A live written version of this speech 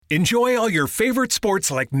Enjoy all your favorite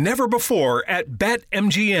sports like never before at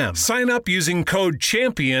BetMGM. Sign up using code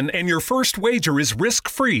CHAMPION and your first wager is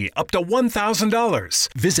risk-free up to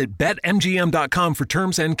 $1,000. Visit BetMGM.com for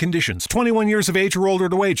terms and conditions. 21 years of age or older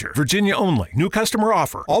to wager. Virginia only. New customer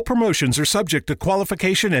offer. All promotions are subject to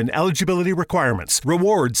qualification and eligibility requirements.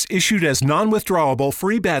 Rewards issued as non-withdrawable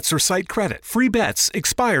free bets or site credit. Free bets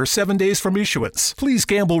expire 7 days from issuance. Please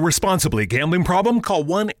gamble responsibly. Gambling problem? Call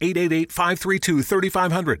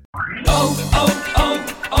 1-888-532-3500.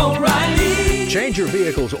 O'Reilly. Change your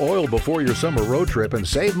vehicle's oil before your summer road trip and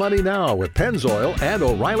save money now with Pennzoil and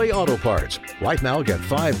O'Reilly Auto Parts. Right now, get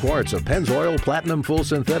 5 quarts of Pennzoil Platinum Full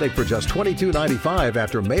Synthetic for just $22.95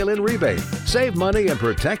 after mail-in rebate. Save money and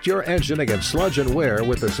protect your engine against sludge and wear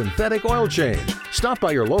with the synthetic oil change. Stop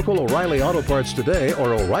by your local O'Reilly Auto Parts today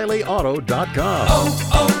or O'ReillyAuto.com.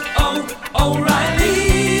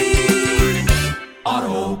 O'Reilly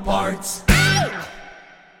Auto Parts.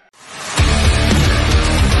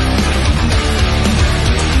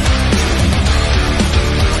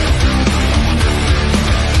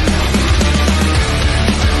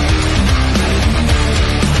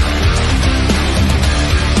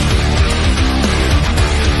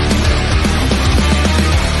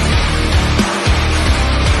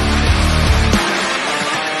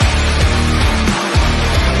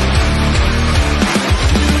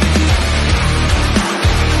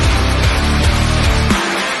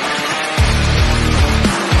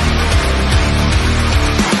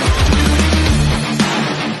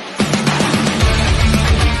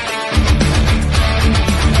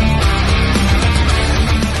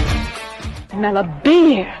 Smell a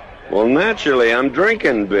beer. Well, naturally, I'm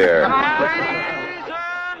drinking beer.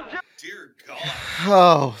 Dear God.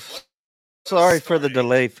 Oh, sorry for the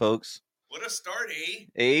delay, folks. What a start, eh?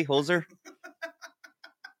 Hey, Holzer.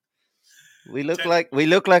 We look like we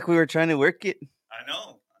were trying to work it. I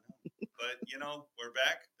know. But, we're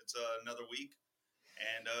back. It's another week,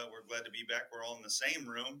 and we're glad to be back. We're all in the same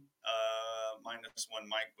room, minus one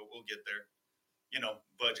mic, but we'll get there.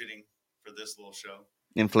 Budgeting for this little show.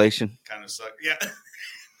 Inflation. Kind of suck. Yeah.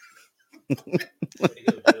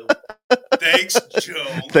 Thanks,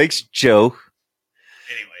 Joe. Thanks, Joe.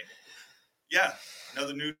 Anyway, yeah,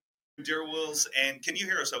 another new Deer Wheels. And can you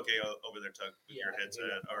hear us okay over there, Tug, with your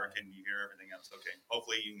headset? Or can you hear everything else? Okay.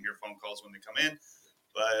 Hopefully you can hear phone calls when they come in.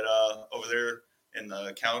 But over there in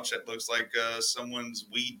the couch, it looks like someone's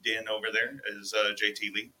weed den over there is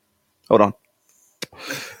JT Lee. Hold on.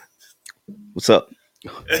 What's up?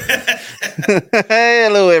 Hey,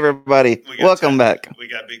 hello, everybody. Welcome back. We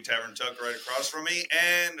got Big Tavern Tuck right across from me.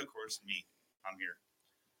 And, of course, me. I'm here,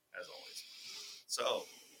 as always.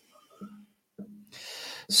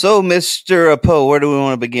 So, Mr. Poe, where do we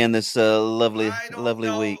want to begin this lovely week? I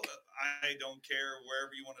don't care.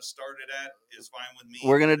 Wherever you want to start it at is fine with me.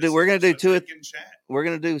 We're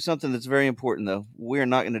gonna do something that's very important, though. We're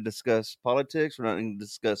not going to discuss politics. We're not going to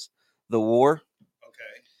discuss the war.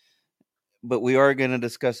 Okay. But we are going to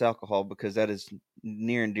discuss alcohol because that is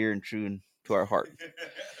near and dear and true to our heart.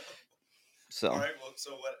 So. All right. Well,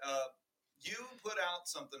 so what? You put out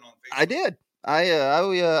something on Facebook. I did.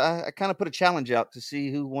 I kind of put a challenge out to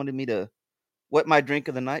see who wanted me to, what my drink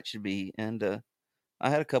of the night should be, and I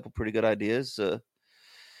had a couple pretty good ideas.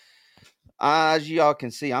 As y'all can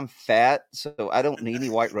see, I'm fat, so I don't need any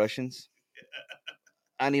White Russians.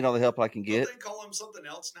 I need all the help I can get. Don't they call them something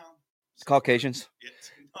else now? Caucasians. Yes.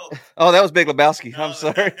 No. Oh, that was Big Lebowski. No, I'm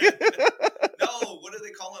sorry. No, what do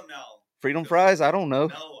they call them now? Freedom fries? I don't know.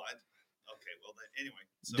 No, okay, well, then, anyway.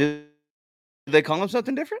 So, do they call them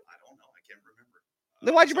something different? I don't know. I can't remember.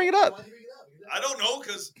 Then why'd you bring it up? I don't know,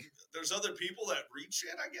 because there's other people that read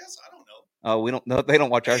shit, I guess. I don't know. Oh, we don't know. They don't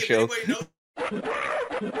watch our show.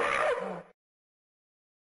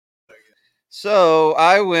 So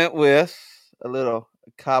I went with a little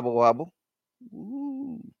Cabo Wabo.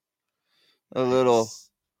 Ooh. A little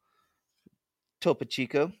Topo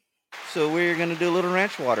Chico. So we're going to do a little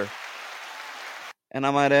ranch water. And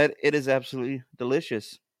I might add, it is absolutely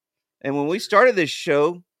delicious. And when we started this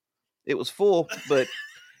show, it was full, but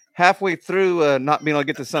halfway through not being able to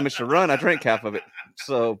get the Summits to run, I drank half of it.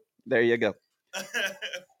 So there you go. And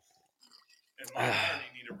I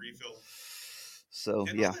need a refill. So,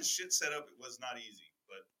 Getting all this shit set up, it was not easy,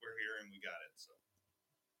 but we're here and we got it. So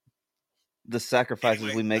the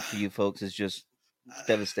sacrifices we make for you folks is just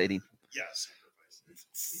devastating. Yeah,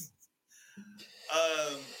 sacrifices.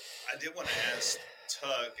 I did want to ask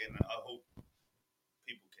Tug, and I hope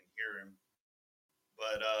people can hear him,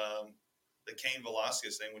 but the Cain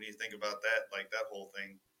Velasquez thing, what do you think about that? Like that whole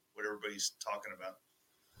thing, what everybody's talking about?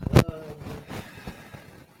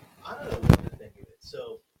 I don't know what to think of it.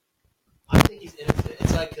 So I think he's innocent.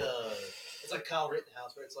 it's like Kyle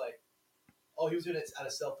Rittenhouse, where it's like, oh, he was doing it out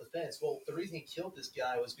of self-defense. Well, the reason he killed this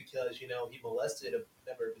guy was because, he molested a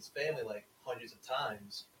member of his family like hundreds of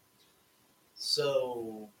times.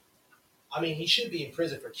 So, I mean, he should be in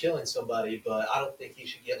prison for killing somebody, but I don't think he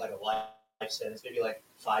should get like a life sentence. Maybe like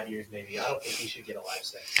 5 years, maybe. I don't think he should get a life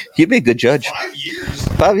sentence. So. He'd be a good judge. 5 years.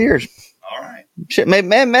 5 years. All right. Shit, man,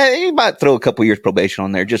 you might throw a couple years probation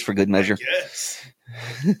on there just for good measure. Yes.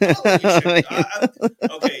 Okay,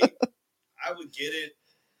 I would get it.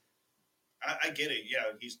 I get it.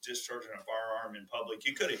 Yeah, he's discharging a firearm in public.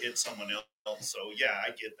 He could have hit someone else. So, yeah, I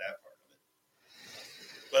get that part of it.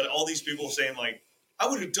 But all these people saying, like, I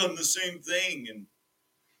would have done the same thing. And,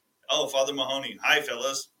 Father Mahoney. Hi,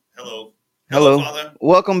 fellas. Hello. Hello. Father.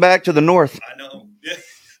 Welcome back to the North. I know. Yeah.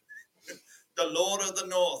 The Lord of the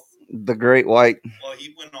North. The Great White. Well,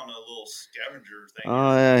 he went on a little scavenger thing.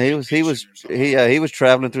 Oh yeah, he was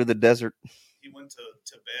traveling through the desert. He went to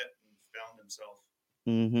Tibet and found himself.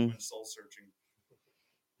 Mm-hmm. Went soul searching.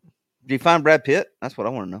 Did you find Brad Pitt? That's what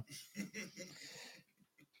I want to know.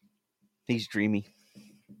 He's dreamy.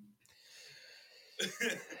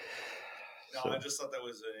 I just thought that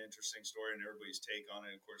was an interesting story and everybody's take on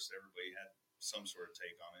it. Of course, everybody had some sort of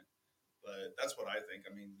take on it. But that's what I think.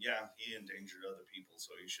 I mean, yeah, he endangered other people,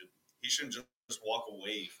 so he shouldn't just walk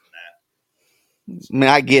away from that. I mean,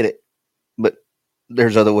 I get it, but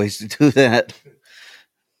there's other ways to do that.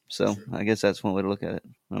 So I guess that's one way to look at it.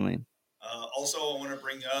 I mean, also, I want to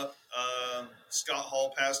bring up Scott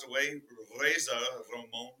Hall passed away. Reza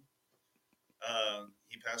Ramon.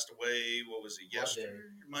 He passed away. What was it? Yesterday,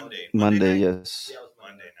 Monday. Monday, night? Yes. Yeah, it was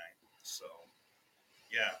Monday night. So,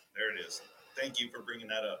 yeah, there it is. Thank you for bringing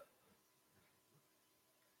that up.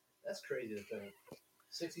 That's crazy to think.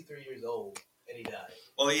 63 years old, and he died.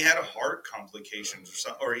 Well, he had a heart complications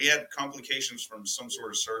or he had complications from some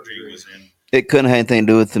sort of surgery he was in. It couldn't have anything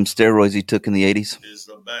to do with them steroids he took in the 80s. He's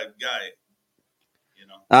a bad guy,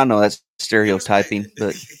 I know that's stereotyping,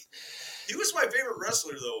 but he was my favorite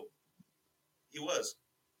wrestler, though. He was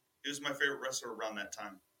my favorite wrestler around that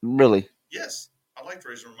time. Really? Yes, I liked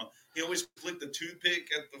Razor Ramon. He always flicked the toothpick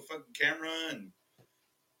at the fucking camera and.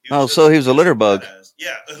 So he was a litter bug.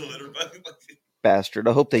 Yeah, a litter bug. Bastard.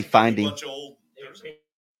 I hope they find him.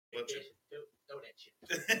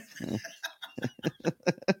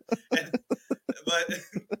 But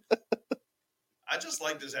I just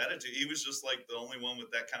liked his attitude. He was just like the only one with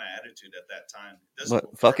that kind of attitude at that time.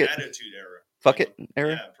 Fuck it. Attitude era. Fuck it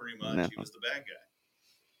era? Yeah, pretty much. No. He was the bad guy.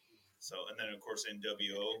 So, and then, of course,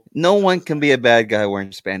 NWO. No one can be a bad guy wearing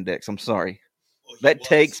spandex. I'm sorry. Well, that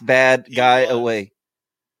takes bad guy away.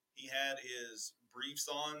 He had his briefs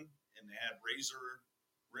on, and they had Razor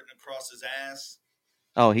written across his ass.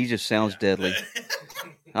 Oh, he just sounds deadly.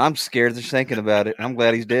 I'm scared just thinking about it. I'm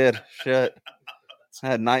glad he's dead. Shit. I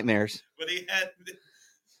had nightmares. But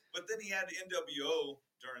then he had NWO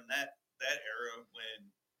during that era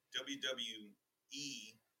when WWE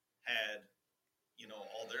had,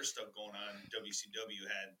 all their stuff going on. WCW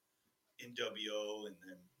had NWO and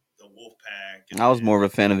then the Wolfpack. I was more of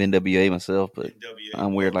a fan of NWA myself, but NWA,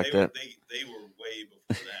 I'm weird like that. They were way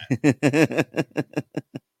before that.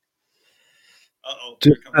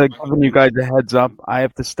 Just giving you guys a heads up, I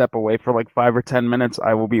have to step away for like 5 or 10 minutes.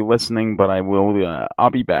 I will be listening, but I'll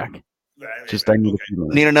be back. I need a few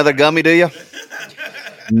minutes. Need another gummy, do you?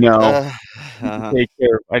 No. I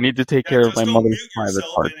need to take care of my mother's private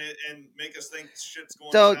part. And make us think shit's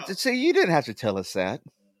going on. See, you didn't have to tell us that.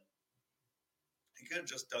 He could have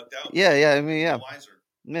just ducked out. Yeah. I mean, yeah.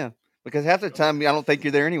 Yeah, because half the time I don't think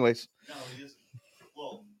you're there anyways. No, he isn't.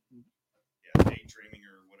 Well, yeah, daydreaming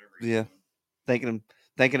or whatever. Yeah.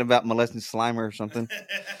 Thinking about molesting Slimer or something.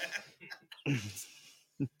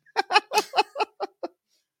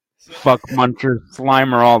 Fuck Muncher,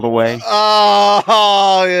 Slimer all the way.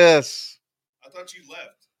 Oh, yes. I thought you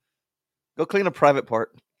left. Go clean a private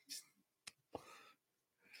part.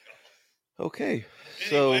 Okay.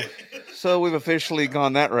 Anyway. So we've officially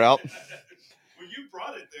gone that route. Well, you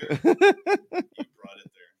brought it there. I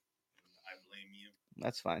blame you.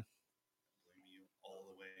 That's fine.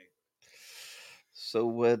 So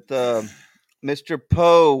with Mr.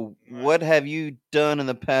 Poe, what have you done in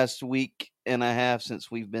the past week and a half since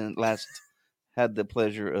we've been last had the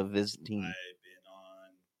pleasure of visiting? I've been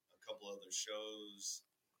on a couple other shows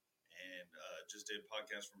and just did a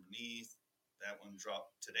podcast from Beneath. That one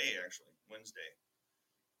dropped today, actually, Wednesday.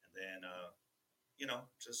 And then,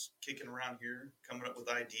 just kicking around here, coming up with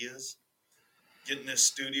ideas, getting this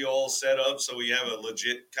studio all set up so we have a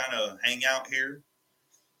legit kind of hangout here.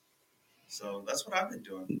 So that's what I've been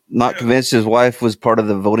doing. Not convinced his wife was part of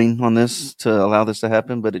the voting on this to allow this to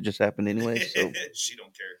happen, but it just happened anyway. So she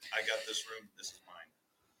don't care. I got this room. This is mine.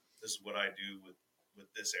 This is what I do with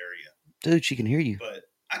this area. Dude, she can hear you. But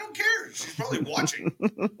I don't care. She's probably watching.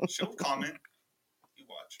 She'll comment. You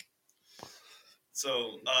watch.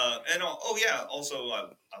 So, and also I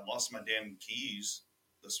lost my damn keys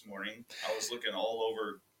this morning. I was looking all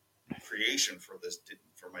over creation for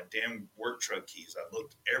my damn work truck keys. I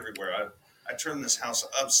looked everywhere. I turned this house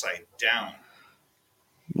upside down.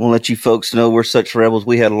 We'll let you folks know we're such rebels.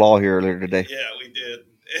 We had a law here earlier today. Yeah, we did.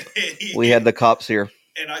 We had the cops here.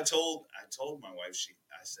 And I told my wife,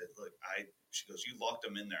 I said, look, she goes, you locked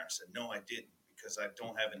them in there. I said, no, I didn't, because I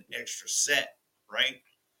don't have an extra set, right?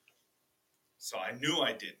 So I knew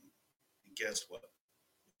I didn't. And guess what?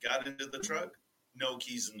 Got into the truck, no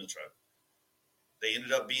keys in the truck. They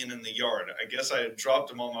ended up being in the yard. I guess I had dropped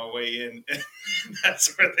them on my way in, and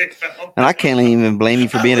that's where they found them. And I can't even blame you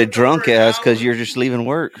for being a drunk ass because you're just leaving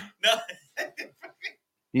work. No.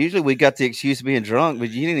 Usually we got the excuse of being drunk,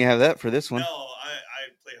 but you didn't have that for this one. No,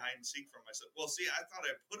 I play hide and seek for myself. Well, see, I thought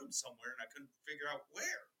I put them somewhere, and I couldn't figure out where.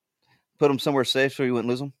 Put them somewhere safe so you wouldn't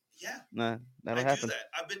lose them? Yeah. Nah, that'll I happen. do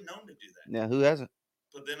that. I've been known to do that. Yeah, who hasn't?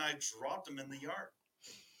 But then I dropped them in the yard.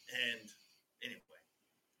 And anyway.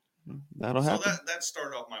 That'll happen. So that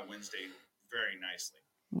started off my Wednesday very nicely.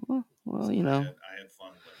 Well, so you know. I had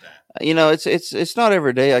fun with that. You know, it's not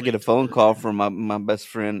every day I get a phone call from my best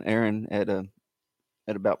friend Aaron at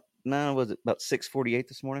about 6:48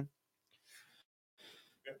 this morning.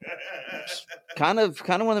 kind of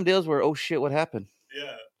one of them deals where, oh shit, what happened?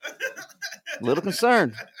 Yeah. A little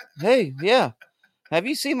concerned. Hey, yeah. Have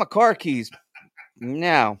you seen my car keys?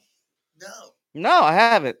 No, I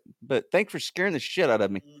haven't. But thanks for scaring the shit out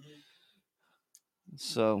of me. Mm-hmm.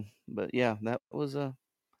 So, but yeah, that was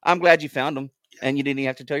I'm glad you found them, and you didn't even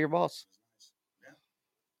have to tell your boss. Yeah.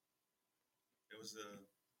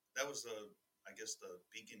 That was I guess the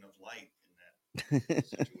beacon of light in that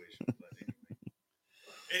situation. But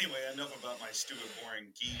anyway, enough about my stupid,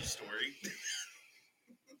 boring key story.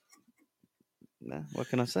 Nah, what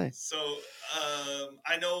can I say? So,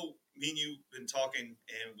 I know me and you've been talking,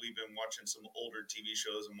 and we've been watching some older TV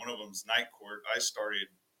shows, and one of them's Night Court. I started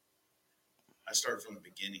from the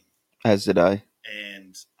beginning. As did I.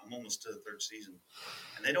 And I'm almost to the third season.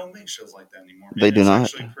 And they don't make shows like that anymore. They do not.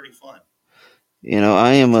 It's actually pretty fun. You know,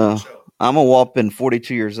 I'm a whopping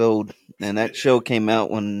 42 years old, and that show came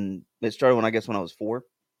out when I was 4. Mm-hmm.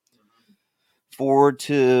 4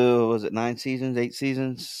 to, was it 9 seasons, 8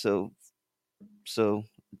 seasons? So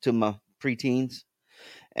to my preteens.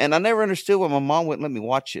 And I never understood why my mom wouldn't let me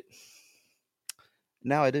watch it.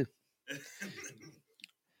 Now I do.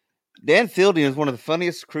 Dan Fielding is one of the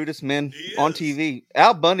funniest, crudest men on TV.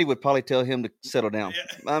 Al Bundy would probably tell him to settle down.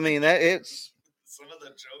 Yeah. I mean, it's some of the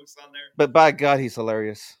jokes on there. But by God, he's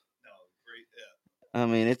hilarious. No, great. Yeah. I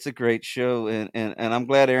mean, it's a great show, and I'm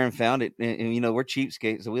glad Aaron found it. And you know, we're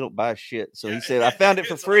cheapskates, so we don't buy shit. So he said, "I found it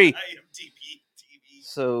for free."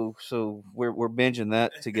 So we're binging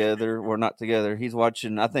that together. We're not together. He's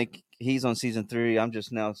watching. I think he's on season 3. I'm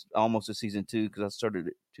just now almost to season 2 because I started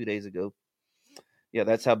it 2 days ago. Yeah,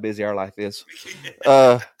 that's how busy our life is.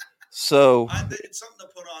 So it's something to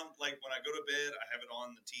put on. Like when I go to bed, I have it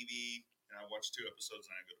on the TV and I watch 2 episodes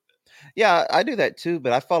and I go to bed. Yeah, I do that too.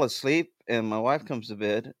 But I fall asleep and my wife comes to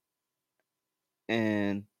bed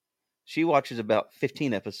and she watches about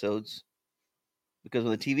 15 episodes. Because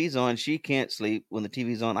when the TV's on, she can't sleep. When the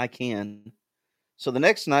TV's on, I can. So the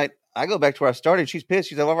next night, I go back to where I started. She's pissed.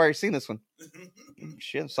 She's like, I've already seen this one.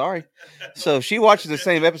 Shit, sorry. So she watches the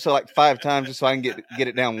same episode like 5 times just so I can get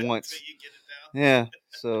it down once. So you get it down? Yeah.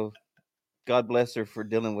 So God bless her for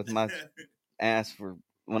dealing with my ass. For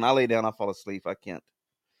when I lay down, I fall asleep. I can't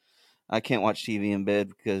watch TV in bed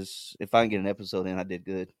because if I can get an episode in, I did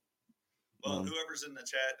good. Well, whoever's in the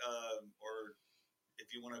chat, or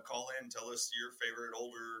if you want to call in, tell us your favorite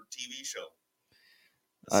older TV show.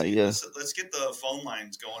 Let's get the phone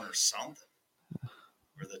lines going or something.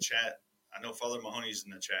 Or the chat. I know Father Mahoney's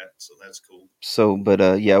in the chat, so that's cool. So, but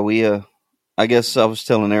we I guess I was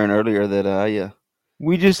telling Aaron earlier that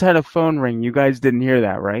we just had a phone ring. You guys didn't hear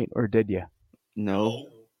that, right? Or did you? No.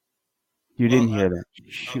 You didn't hear that.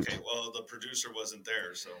 Shoot. Okay, well, the producer wasn't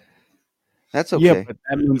there, so. That's okay. Yeah, but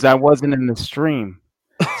that means I wasn't in the stream.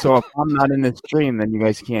 So if I'm not in the stream, then you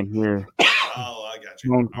guys can't hear I got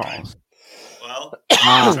you. phone calls. Right. Well,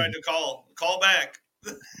 I tried to call back.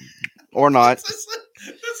 Or not. This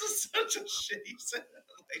is such a shitty set.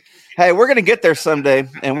 Hey, we're going to get there someday,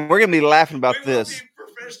 and we're going to be laughing about this. We will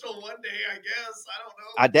be professional one day, I guess. I don't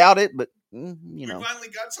know. I doubt it, but, you know. We finally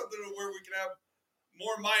got something where we can have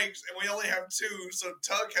more mics, and we only have 2, so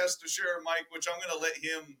Tug has to share a mic, which I'm going to let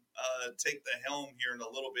him take the helm here in a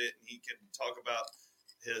little bit, and he can talk about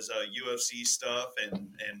his UFC stuff and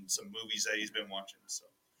some movies that he's been watching.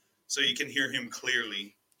 So you can hear him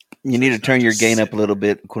clearly. You need to turn your gain up a little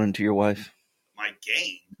bit, according to your wife. My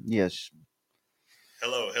gain? Yes.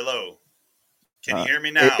 Hello. Can you hear me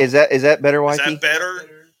now? Is that better, wifey? Is that better?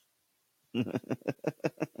 My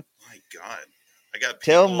God. I got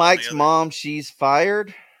Tell Mike's mom she's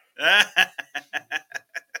fired. I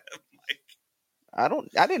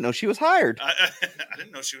didn't know she was hired. I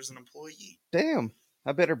didn't know she was an employee. Damn.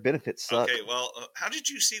 I bet her benefits suck. Okay, well, how did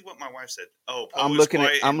you see what my wife said? Oh, Poe I'm is looking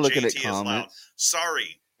quiet at and JT is comments. loud.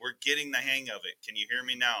 Sorry, we're getting the hang of it. Can you hear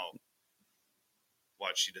me now?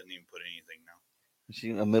 Watch, she doesn't even put anything now. She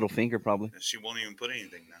a middle finger probably. She won't even put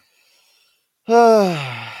anything now.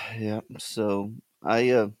 Yeah. So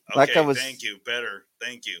like I was. Thank you. Better.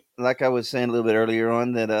 Thank you. Like I was saying a little bit earlier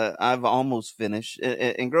on, that I've almost finished.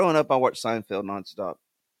 And growing up, I watched Seinfeld nonstop,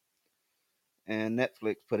 and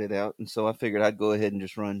Netflix put it out, and so I figured I'd go ahead and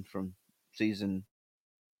just run from season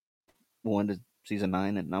 1 to season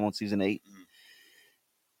 9, and I'm on season 8. Mm-hmm.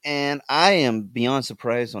 And I am beyond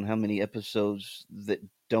surprised on how many episodes that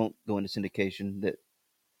don't go into syndication that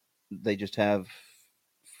they just have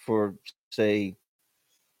for, say,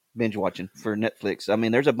 binge watching for Netflix. I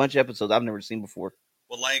mean, there's a bunch of episodes I've never seen before.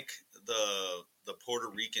 Well, like the Puerto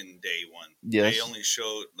Rican Day one. Yes. They only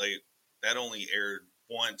showed that only aired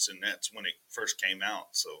once, and that's when it first came out.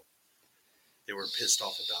 So they were pissed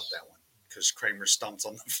off about that one because Kramer stomps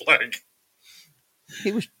on the flag.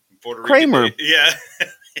 He was Puerto Kramer. Rican Day. Yeah.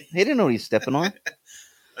 He didn't know what he's stepping on.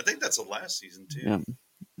 I think that's the last season too. Yeah.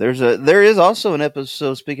 There is also an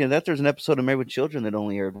episode. Speaking of that, there's an episode of Married with Children that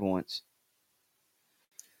only aired once.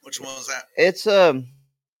 Which one was that? It's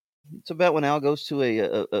about when Al goes to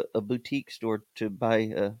a boutique store to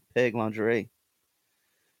buy Peg lingerie,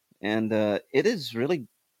 and it is really,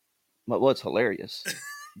 well, it's hilarious,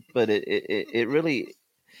 but it really,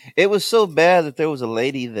 it was so bad that there was a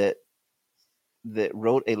lady that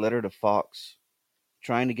wrote a letter to Fox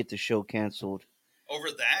trying to get the show canceled over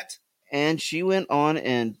that. And she went on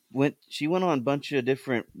a bunch of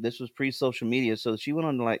different, this was pre-social media, so she went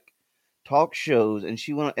on like talk shows,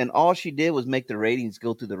 and all she did was make the ratings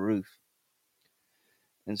go through the roof.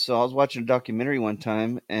 And so I was watching a documentary one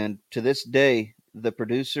time, and to this day, the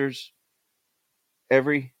producers,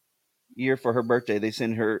 every year for her birthday, they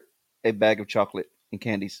send her a bag of chocolate and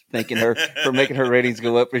candies, thanking her for making her ratings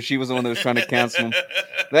go up, and she was the one that was trying to cancel them.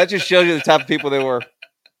 That just shows you the type of people they were.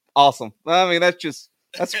 Awesome. I mean, that's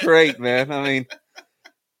great, man. I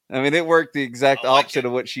mean, it worked the exact opposite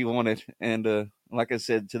of what she wanted. And like I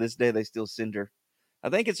said, to this day, they still send her. I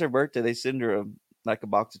think it's her birthday. They send her a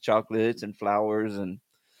box of chocolates and flowers, and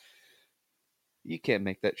you can't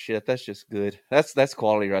make that shit. That's just good. That's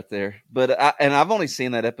quality right there. But I've only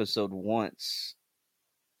seen that episode once,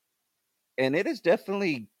 and it is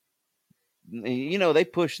definitely, they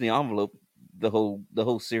pushed the envelope the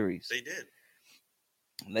whole series. They did.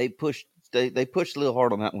 They pushed a little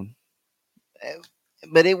hard on that one,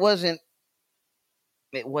 but it wasn't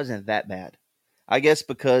that bad. I guess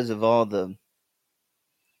because of all the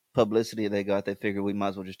publicity they got, they figured we might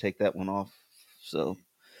as well just take that one off. So,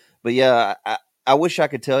 but yeah, I wish I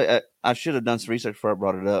could tell you. I should have done some research before I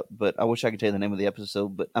brought it up, but I wish I could tell you the name of the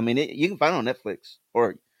episode. But I mean, you can find it on Netflix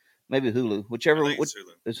or maybe Hulu, whichever. It's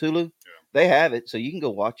Hulu. It's Hulu. Yeah. They have it, so you can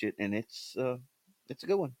go watch it, and it's a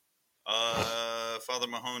good one. Father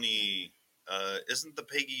Mahoney, isn't the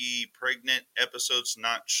Peggy pregnant episodes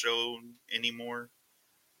not shown anymore?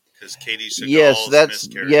 Because Katie Seagal's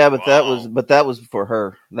miscarriage. Yeah, but that was for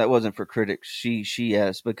her. That wasn't for critics. She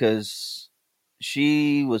asked because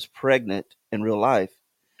she was pregnant in real life,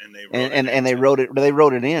 and they wrote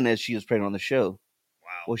it in as she was pregnant on the show.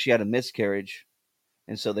 Wow. Well, she had a miscarriage,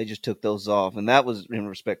 and so they just took those off, and that was in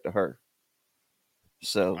respect to her.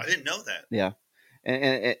 So I didn't know that. Yeah.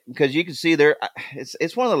 And because you can see there,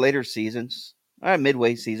 it's one of the later seasons,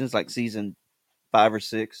 midway seasons, like season 5 or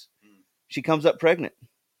 6. She comes up pregnant,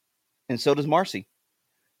 and so does Marcy.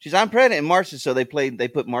 She's I'm pregnant, and Marcy. So they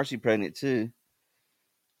put Marcy pregnant too.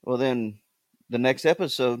 Well, then the next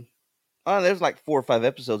episode, there's like 4 or 5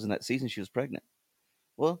 episodes in that season she was pregnant.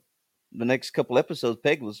 Well, the next couple episodes,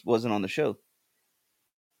 Peg wasn't on the show,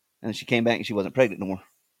 and she came back and she wasn't pregnant no more.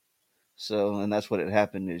 So, and that's what had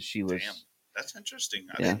happened is she was. Damn. That's interesting.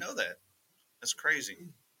 I didn't know that. That's crazy.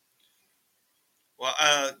 Well,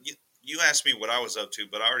 you asked me what I was up to,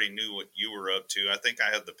 but I already knew what you were up to. I think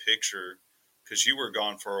I have the picture because you were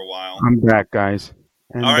gone for a while. I'm back, guys.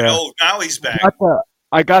 And, all right. Now he's back.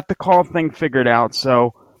 I got the call thing figured out,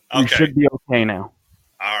 so we should be okay now.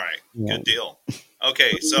 All right. Yeah. Good deal.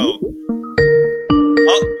 Okay, so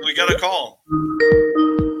we got a call.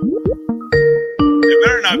 It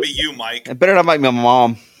better not be you, Mike. It better not make my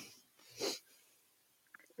mom.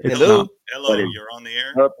 It's Hello? not. Hello, Buddy. you're on the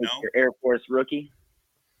air? Up No? with your Air Force rookie.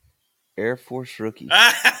 Air Force rookie.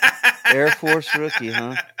 Air Force rookie,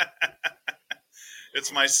 huh?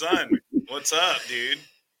 It's my son. What's up, dude?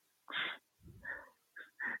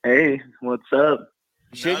 Hey, what's up?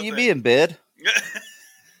 Shouldn't you Nothing. be in bed?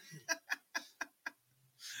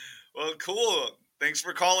 Well, cool. Thanks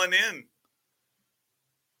for calling in.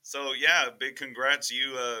 So yeah, big congrats.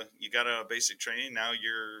 You got a basic training. Now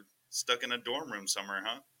you're stuck in a dorm room somewhere,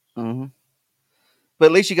 huh? Mm-hmm. But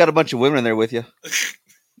at least you got a bunch of women there with you.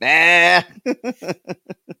 Nah.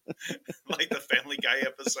 Like the Family Guy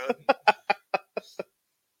episode.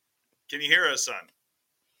 Can you hear us, son?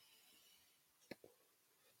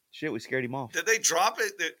 Shit, we scared him off. Did they drop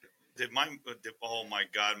it? Oh my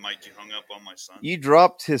God, Mike, you hung up on my son. You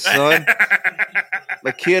dropped his son,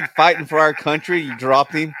 the kid fighting for our country. You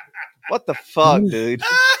dropped him. What the fuck, dude?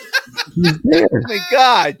 He's there. I mean,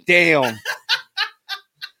 God damn.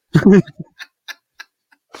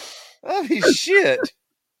 I mean, shit.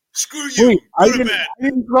 Screw you. Wait, Go I to bed.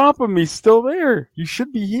 didn't drop him. He's still there. He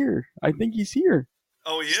should be here. I think he's here.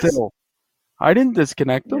 Oh, he is? Still. I didn't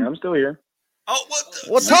disconnect him. Yeah, I'm still here. Oh, what?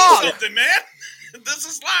 What's Say up? something, man. This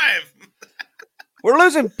is live. We're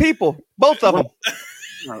losing people, both of them.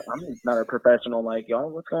 No, I'm not a professional like y'all.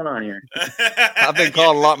 What's going on here? I've been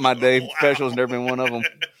called a lot in my day. Wow. Professional's never been one of them.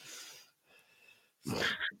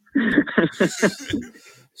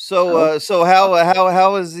 So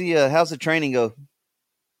how is how's the training go?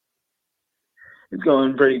 It's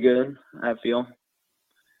going pretty good, I feel.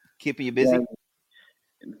 Keeping you busy?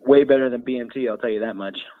 Yeah, way better than BMT, I'll tell you that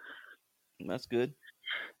much. That's good.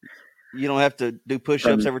 You don't have to do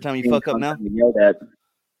push-ups every time you fuck up now? You know that.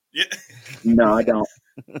 Yeah. No, I don't.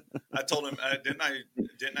 I told him, didn't I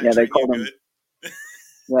Yeah, they treat call you them- good?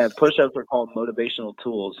 Yeah, push-ups are called motivational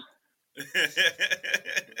tools.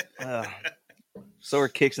 So are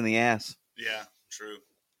kicks in the ass. Yeah, true.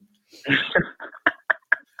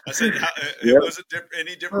 I said, Yep. was it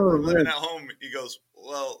any different from living at home? He goes,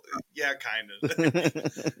 well, yeah, kind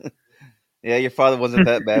of. Yeah, your father wasn't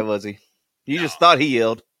that bad, was he? You just No. thought he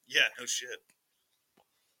yelled. Yeah, no shit.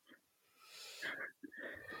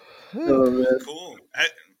 So, Cool.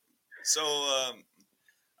 So,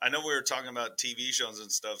 I know we were talking about TV shows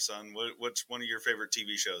and stuff, son. What's one of your favorite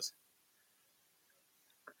TV shows?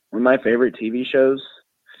 one of my favorite TV shows.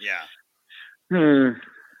 Yeah.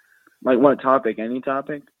 Like what topic? Any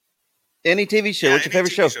topic? Any TV show. Yeah, What's your any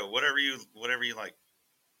favorite TV show? Whatever you like.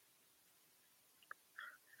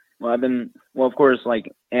 Well, of course,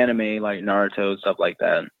 like anime, like Naruto, stuff like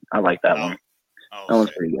that. I like that one. Oh, That one's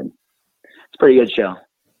okay. pretty good. It's a pretty good show.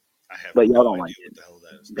 I have But y'all no don't idea like what the hell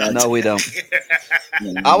that is. That's- No, we don't.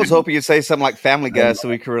 You know. I was hoping you'd say something like Family Guy so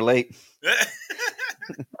we could relate.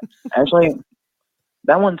 Actually,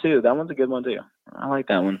 that one too. That one's a good one too. I like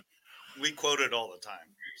that one. We quote it all the time.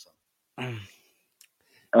 So.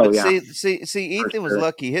 Oh But yeah. see, Ethan was sure.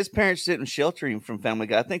 lucky. His parents didn't shelter him from Family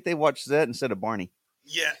Guy. I think they watched that instead of Barney.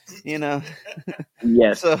 Yeah. You know,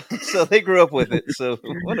 Yes. so they grew up with it. So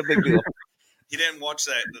what a big deal. He didn't watch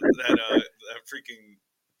that freaking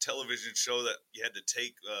television show that you had to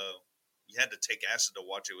take acid to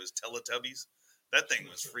watch. It was Teletubbies. That thing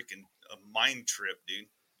was freaking a mind trip, dude.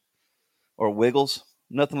 Or Wiggles.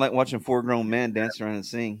 Nothing like watching four grown men dance around and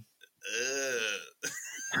sing.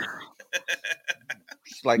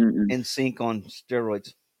 It's like Mm-mm. NSYNC on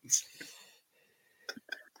steroids.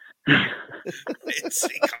 It's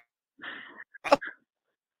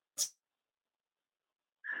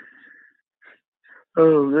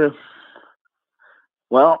Oh man.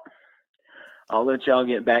 Well, I'll let y'all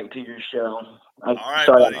get back to your show. all right,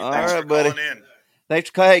 sorry, buddy. All Thanks right, for buddy. calling in. Thanks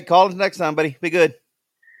for hey, call us next time, buddy. Be good.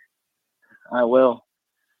 I will.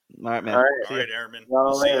 All right, man. All right. All right, Airman.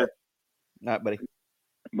 Y'all See ya. later. All right, buddy.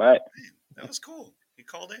 Bye. That was cool. He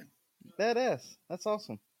called in. Badass. That's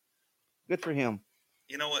awesome. Good for him.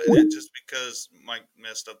 You know what? Just because Mike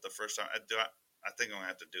messed up the first time, I think I'm gonna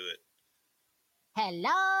have to do it.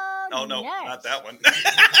 Hello. Oh no, nurse. not that one.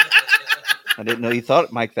 I didn't know you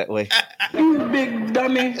thought Mike that way. You big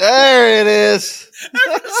dummy. There it is.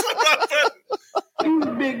 You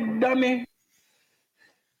big dummy.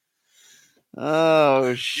 Oh,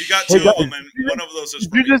 You got Hey, two of guys, them, and one of those is Did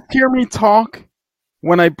for you me. just hear me talk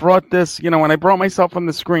when I brought this? When I brought myself on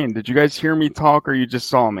the screen, did you guys hear me talk or you just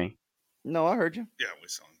saw me? No, I heard you. Yeah, we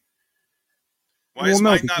saw him. Why is Well, no,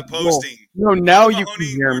 Mike not because- well, posting? No, now you Mahoney,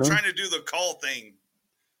 can hear we're me. trying to do the call thing.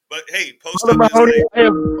 But hey, post Father up his Mahoney,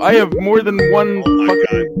 name. I have more than one Oh my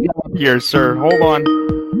fucking job here, sir. Hold on.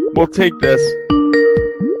 We'll take this. We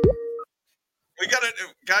got it.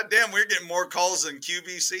 Goddamn, we're getting more calls than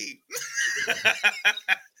QVC.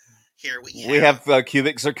 Here We have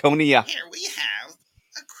cubic zirconia. Here we have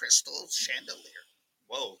a crystal chandelier.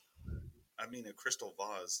 Whoa. I mean a crystal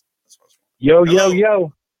vase. That's what's wrong. Yo, Hello.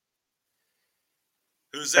 yo.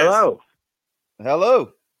 Who's this? Hello.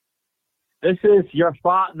 Hello. This is your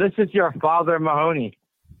Father Mahoney.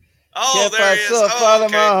 Oh, Yep, there I he is. saw Oh, Father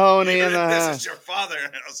okay. Mahoney in the This house. is your father.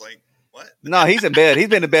 And I was like, what? No, he's in bed. He's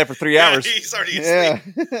been in bed for 3 hours. He's already Yeah.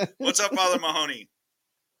 asleep. What's up, Father Mahoney?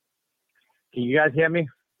 Can you guys hear me?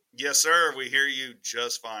 Yes, sir. We hear you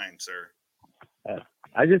just fine, sir.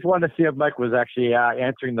 I just wanted to see if Mike was actually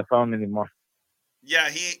answering the phone anymore. Yeah,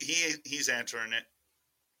 he's answering it.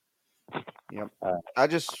 Yep. I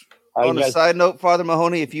just, How on you a guys- side note, Father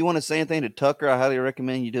Mahoney, if you want to say anything to Tucker, I highly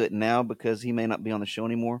recommend you do it now because he may not be on the show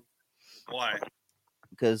anymore. Why?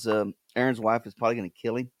 Because Aaron's wife is probably going to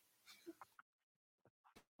kill him.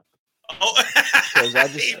 Oh, Because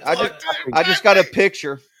I just got a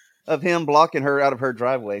picture of him blocking her out of her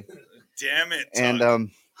driveway. Damn it. And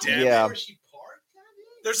Damn yeah, it.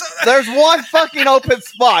 There's there's one fucking open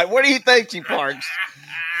spot. Where do you think she parks?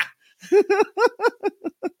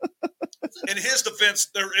 In his defense,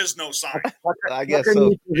 there is no sign. I guess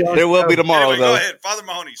so. There will be tomorrow, Anyway, though. go ahead, Father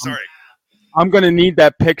Mahoney. Sorry. I'm going to need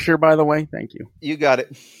that picture, by the way. Thank you. You got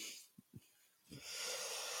it.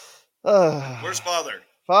 Where's Father?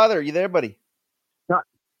 Father, you there, buddy?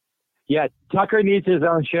 Yeah, Tucker needs his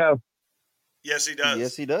own show. Yes, he does.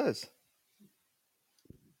 Yes, he does.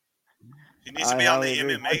 He needs to be on the highly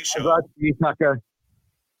agree. MMA show. About you, Tucker.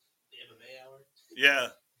 Yeah.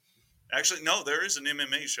 Actually, no, there is an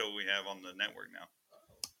MMA show we have on the network now.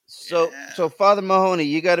 So Father Mahoney,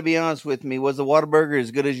 you got to be honest with me. Was the Whataburger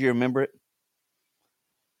as good as you remember it?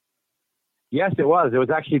 Yes, it was. It was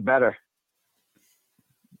actually better.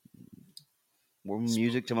 Warm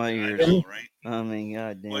music to my ears. I know, right? I mean,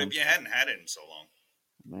 goddamn. Well, if you hadn't had it in so long.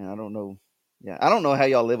 Man, I don't know. Yeah, I don't know how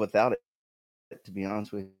y'all live without it, to be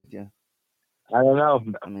honest with you. I don't know.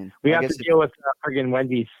 I mean, We I have to guess deal with friggin'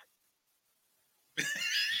 Wendy's.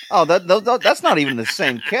 Oh, that's not even the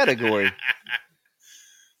same category.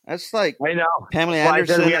 That's like I know. Pamela That's why I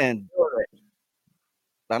said Anderson we have to and deal with it.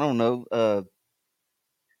 I don't know,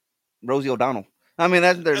 Rosie O'Donnell. I mean,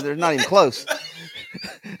 they're not even close.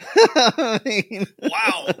 I mean,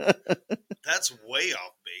 Wow. That's way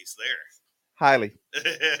off base there. highly.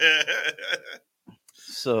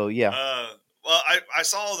 So yeah, Well, I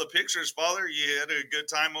saw all the pictures, Father. You had a good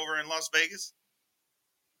time over in Las Vegas?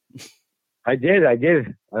 I did. I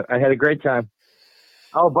had a great time.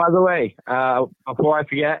 Oh, by the way, before I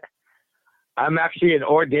forget, I'm actually an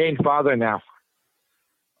ordained father now.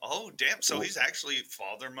 Oh, damn. So he's actually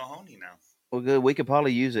Father Mahoney now. well, good. We could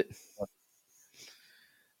probably use it.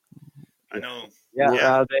 I know.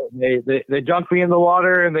 Yeah, they dunked me in the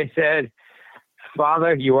water and they said,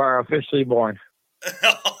 "Father, you are officially born."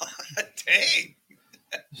 Dang.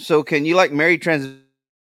 So can you like marry transvestites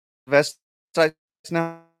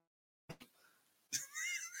now?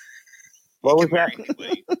 What was that?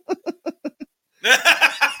 Wait.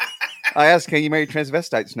 I asked, can you marry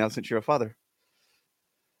transvestites now since you're a father?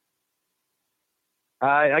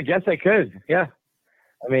 I guess I could. Yeah.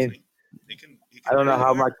 I mean, He can I don't know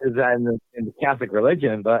how do much is that in the Catholic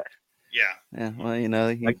religion, but Yeah. Yeah, well, you know,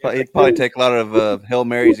 I guess it'd probably take a lot of Hail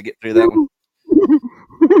Marys to get through that one.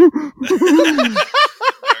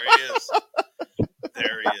 There he is.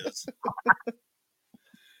 There he is.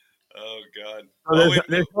 Oh, God.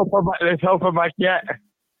 there's hope for Mike yet.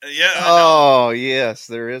 Yeah. I know. Oh, yes,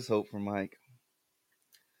 there is hope for Mike.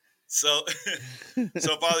 So,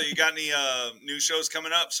 Father, you got any new shows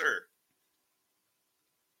coming up, sir?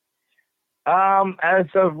 As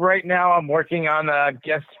of right now, I'm working on a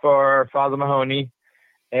guest for Father Mahoney,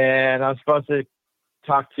 and I'm supposed to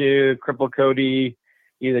talk to Cripple Cody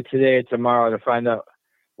either today or tomorrow to find out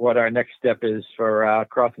what our next step is for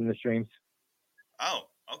crossing the streams. Oh,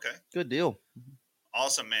 okay. Good deal.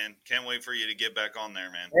 Awesome, man. Can't wait for you to get back on there,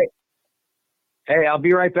 man. Hey, I'll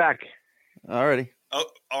be right back. Alrighty. Oh,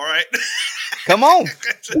 all right. Come on.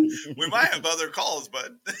 We might have other calls,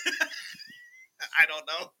 but I don't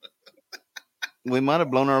know. We might have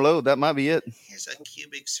blown our load. That might be it. Here's a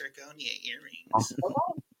cubic zirconia earrings.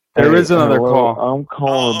 There is another call. I'm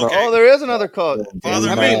calling Oh, okay. Oh, there is another call. Father,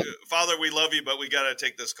 I mean, Father, we love you, but we got to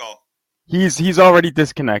take this call. He's already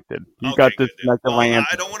disconnected. He Okay, got good, dude. disconnected. Well, my I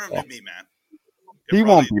answer. don't want him to be mad. He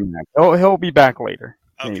won't be back. He'll be back later.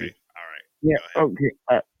 Okay, maybe. all right. Yeah, okay.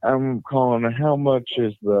 I'm calling. How much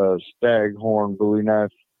is the Staghorn Bowie knife?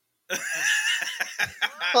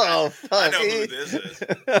 Oh, fuck. I know who this is.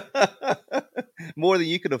 More than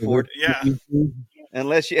you can afford. Yeah.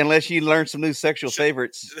 Unless you learn some new sexual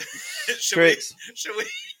favorites. Should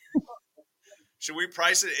we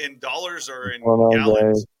price it in dollars or in Hold on,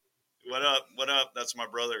 gallons? guys. What up? What up? That's my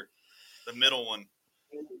brother, the middle one.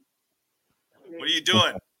 What are you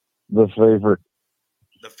doing? The favorite.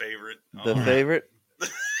 The favorite. The Oh. favorite?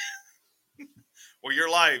 Well, you're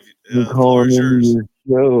live. You're The floor calling is in yours.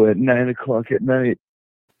 your show at 9:00 at night.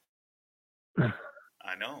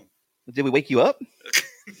 I know. Did we wake you up?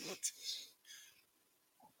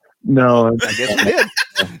 No, I guess we did.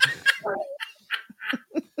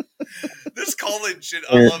 This call-in shit,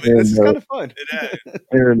 I love it. This is kind of fun.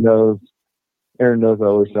 Aaron knows. Aaron knows I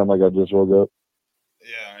always sound like I just woke up.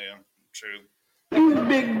 Yeah, true. You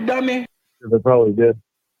big dummy. They probably did.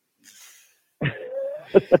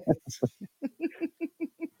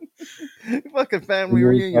 Fucking family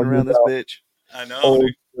reunion around this bitch. I know. Old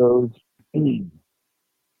shows.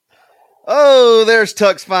 Oh, there's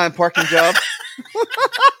Tuck's fine parking job.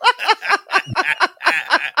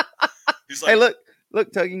 He's like, hey,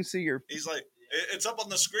 look, Tuck, you can see your. He's like, it's up on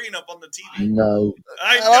the screen, up on the TV. No.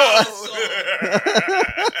 I know.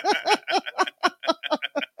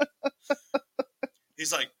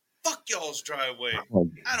 He's like, fuck y'all's driveway.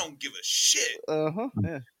 I don't give a shit.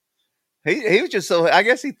 Yeah. He was just so. I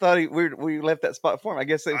guess he thought we left that spot for him.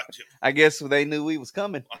 I guess they knew we was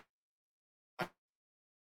coming.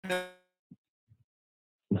 And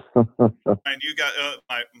you got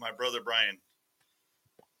my brother Brian.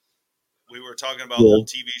 We were talking about old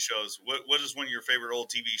TV shows. What is one of your favorite old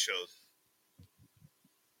TV shows?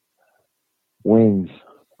 Wings.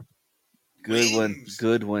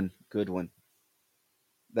 Good one.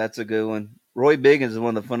 That's a good one. Roy Biggins is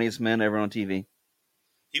one of the funniest men ever on TV.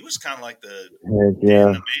 He was kind of like the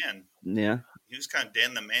Dan the Man. Yeah. He was kind of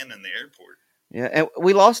Dan the Man in the airport. Yeah, and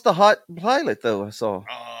we lost the hot pilot though. I saw.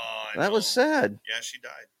 Oh, that was sad. Yeah, she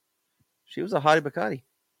died. She was a hottie bacati.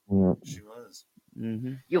 Yeah. She was.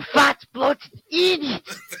 Mm-hmm. You fat bloated idiot!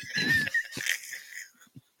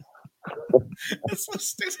 That's so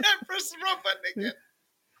stupid. I pressed the wrong button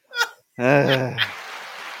again.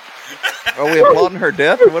 Are we applauding her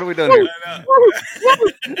death, or what are we doing here?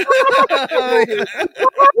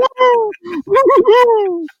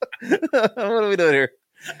 What are we doing here?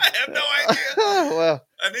 I have no idea. Well,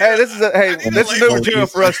 hey, this is new material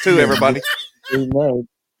for us too, everybody.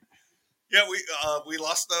 Yeah, we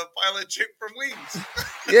lost the pilot chick from Wings.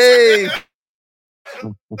 Yay!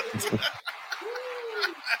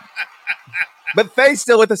 But Faye's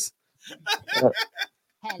still with us.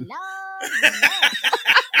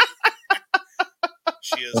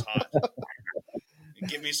 She is hot.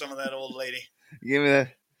 Give me some of that old lady. Give me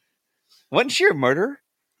that. Wasn't she a murderer?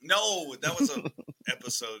 No, that was an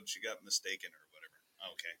episode. She got mistaken or whatever.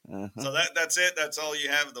 Okay, so that's it. That's all you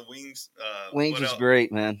have. The Wings. Wings is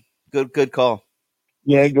great, man. Good call.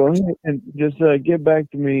 Yeah, go ahead and just get back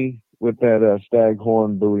to me with that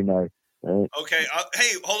staghorn Bowie knife. Right? Okay.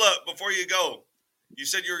 Hey, hold up before you go. You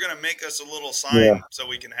said you were going to make us a little sign so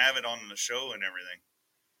we can have it on the show and everything.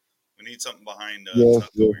 We need something behind. Yes,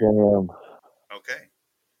 I am. Okay.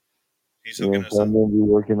 He's hooking us up. I'm going to be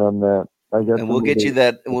working on that. And we'll get you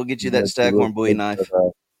that. We'll get you that staghorn Bowie knife.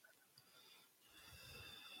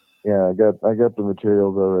 Yeah, I got the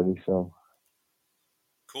materials already. So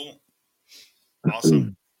cool.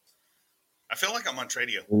 Awesome. I feel like I'm on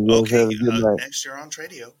Tradio. You guys have Okay, a good night. next you're on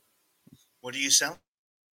Tradio. What are you selling?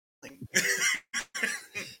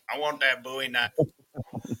 I want that Bowie knife.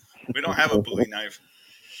 We don't have a Bowie knife.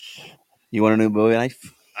 You want a new Bowie knife?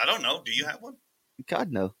 I don't know. Do you have one?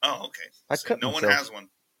 God no. Oh, okay. I So cut no one myself. has one.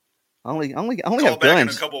 I only Call have back in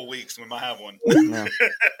guns. a couple of weeks. We might have one. No.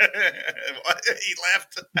 He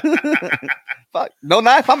left. Fuck. No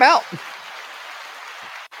knife. I'm out.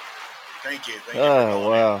 Thank you. Oh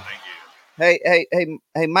wow. Hey,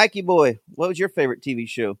 Mikey boy, what was your favorite TV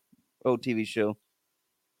show? Old TV show.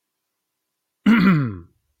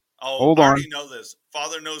 Hold I on. already know this.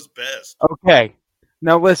 Father knows best. Okay.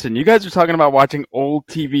 Now listen, you guys are talking about watching old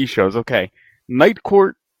TV shows. Okay. Night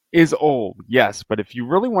Court is old, yes, but if you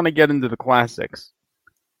really want to get into the classics,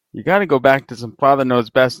 you got to go back to some Father Knows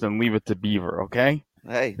Best and Leave It to Beaver, okay?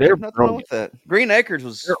 Hey, They're there's nothing wrong with brilliant. that. Green Acres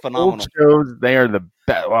was They're phenomenal. old shows, they are the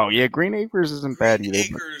best. Well, yeah, Green Acres isn't bad either.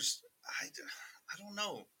 but- Acres, I don't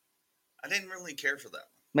know. I didn't really care for that.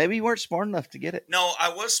 Maybe you weren't smart enough to get it. No, I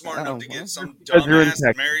was smart Oh, enough to well. get some Because you're in dumbass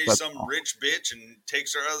Texas, marries that's some all. rich bitch and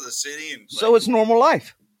takes her out of the city. And So it's normal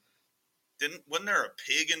life. wasn't there a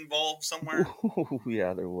pig involved somewhere? Ooh,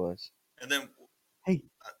 yeah, there was. And then Hey.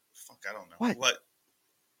 fuck, I don't know What?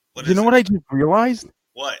 what You know what I just realized?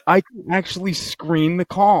 What? I can actually screen the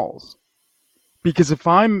calls. Because if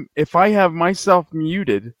I have myself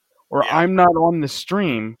muted or I'm not on the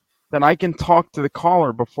stream, then I can talk to the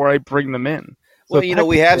caller before I bring them in. Well,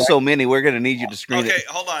 we have so many. We're going to need you to screen Okay, it.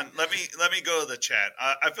 hold on. Let me go to the chat.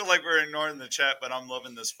 I feel like we're ignoring the chat, but I'm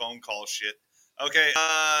loving this phone call shit. Okay,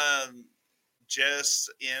 Jess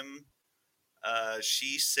M.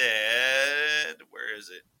 She said, "Where is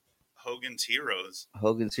it? Hogan's Heroes."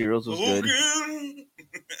 Hogan's Heroes was good. Hogan.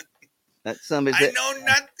 That somebody. I know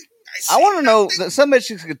nothing. I want to know that somebody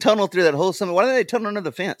could tunnel through that whole summit. Why did they tunnel under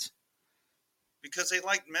the fence? Because they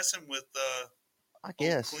like messing with. I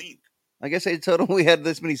guess. Clean. I guess they told them we had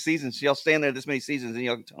this many seasons. So y'all stand there this many seasons and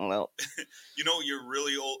y'all can tunnel out. You're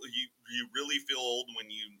really old. You really feel old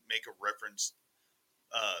when you make a reference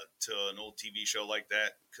to an old TV show like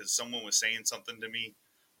that, because someone was saying something to me,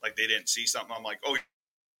 like they didn't see something. I'm like, oh,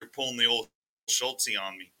 you're pulling the old Schultz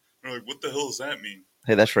on me. They're like, what the hell does that mean?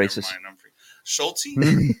 Hey, that's racist. Never mind, I'm free. Schultz?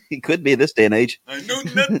 He could be this day and age. I know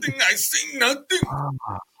nothing. I see nothing.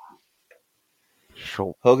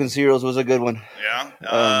 Hogan's Heroes was a good one. Yeah.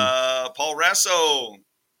 Paul Rasso.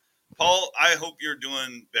 Paul, I hope you're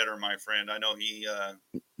doing better, my friend. I know he had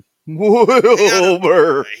a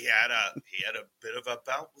bit of a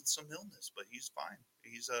bout with some illness, but he's fine.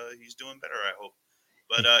 He's doing better, I hope.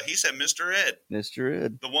 But he said Mr. Ed. Mr.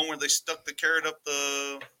 Ed. The one where they stuck the carrot up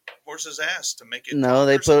the horse's ass to make it. No,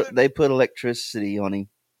 they put electricity on him.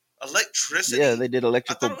 Electricity? Yeah, they did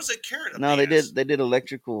electrical. I thought it was a carrot. No, they did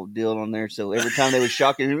electrical deal on there. So every time they was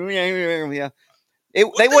shocking, yeah, they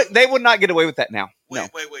would not get away with that now. Wait.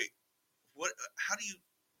 What? How do you?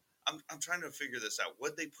 I'm trying to figure this out.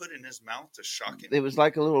 What they put in his mouth to shock him? It was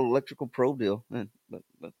like a little electrical probe deal. But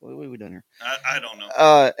what are we doing here? I don't know.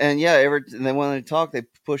 And yeah, and then when they talked, they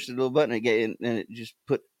pushed a little button and it just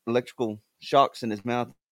put electrical shocks in his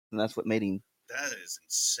mouth, and that's what made him. That is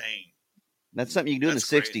insane. That's something you can do in the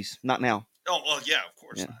 '60s, not now. Oh well, yeah, of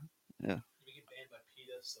course. Yeah. You get banned by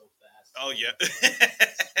PETA so fast. Oh yeah,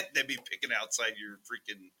 they'd be picking outside your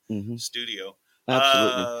freaking studio.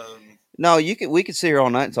 Absolutely. No, we could sit here all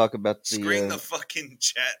night and talk about the screen the fucking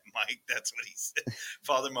chat, Mike. That's what he said.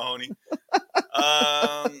 Father Mahoney.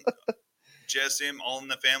 Jess M, All in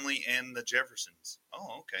the Family, and the Jeffersons.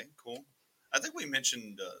 Oh, okay, cool. I think we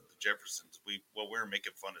mentioned the Jeffersons. We were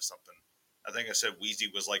making fun of something. I think I said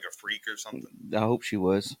Wheezy was like a freak or something. I hope she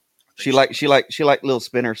was. She liked little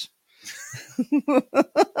spinners.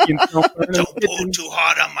 Don't pull too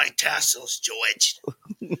hard on my tassels, George.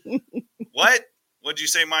 What? What'd you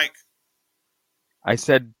say, Mike? I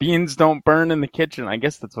said beans don't burn in the kitchen. I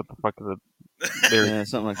guess that's what the fuck is it? Yeah,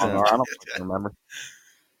 something like that. I don't remember.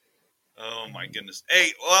 Oh my goodness.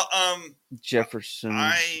 Hey, well, Jefferson.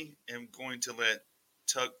 I am going to let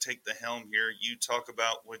Tuck take the helm here. You talk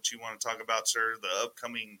about what you want to talk about, sir. The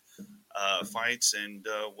upcoming fights and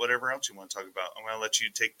whatever else you want to talk about. I'm going to let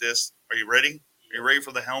you take this. Are you ready? Are you ready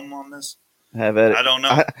for the helm on this? Have at it. I don't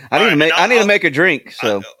know. I need to make a drink.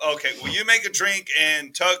 So okay, well, you make a drink,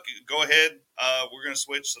 and Tuck, go ahead. We're gonna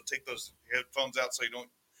switch. So take those headphones out so you don't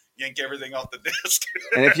yank everything off the desk.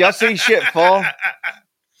 And if y'all see shit fall,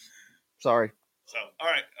 sorry. So all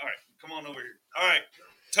right, come on over here. All right,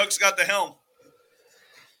 Tuck's got the helm.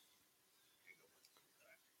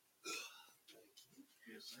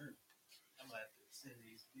 Yes, sir. I'm gonna have to send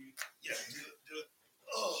these. Yeah, do it.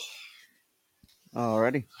 Oh.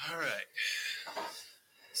 Alrighty. All right.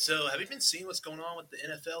 So, have you been seeing what's going on with the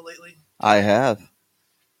NFL lately? I have.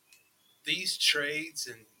 These trades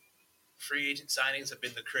and free agent signings have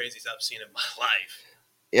been the craziest I've seen in my life.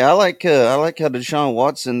 Yeah, I like how Deshaun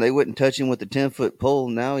Watson, they wouldn't touch him with the 10-foot pole.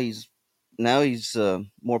 Now he's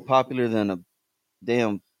more popular than a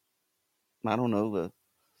damn, I don't know,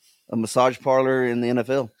 a massage parlor in the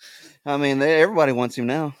NFL. I mean, everybody wants him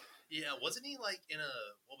now. Yeah, wasn't he like in a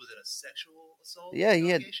sexual assault? Yeah, he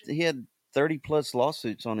had 30 plus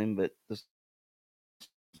lawsuits on him, but the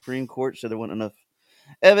Supreme Court said there wasn't enough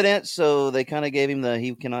evidence, so they kind of gave him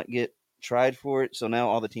he cannot get tried for it. So now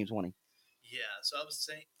all the teams want him. Yeah, so I was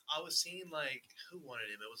seeing like who wanted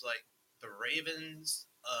him. It was like the Ravens.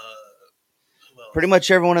 Who else? Pretty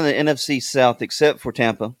much everyone in the NFC South except for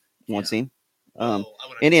Tampa wants him.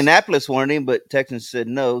 Indianapolis wanted him, but Texans said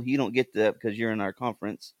no, you don't get that because you're in our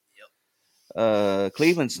conference.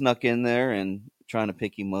 Cleveland snuck in there and trying to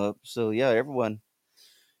pick him up. So yeah, everyone.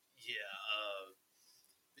 Yeah.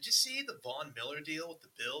 Did you see the Von Miller deal with the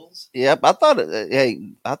Bills? Yep, I thought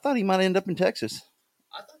he might end up in Texas.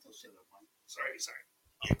 I thought those. Sorry.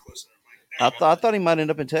 Get closer. I thought he might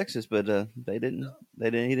end up in Texas, but they didn't. No. He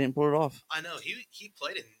didn't pull it off. I know he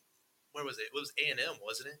played in. Where was it? It was A&M,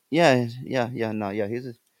 wasn't it? Yeah. No, yeah.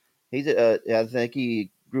 He's I think he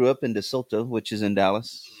grew up in DeSoto, which is in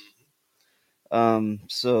Dallas.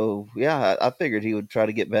 So yeah, I figured he would try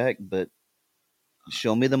to get back, but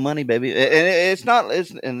show me the money, baby. And it's not.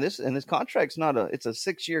 It's and this contract's not a. It's a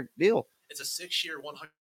 6-year deal. It's a 6-year, $120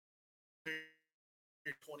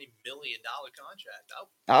 million contract.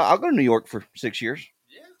 I'll go to New York for 6 years.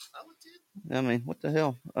 Yeah, I would too. I mean, what the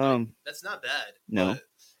hell? That's not bad. No. But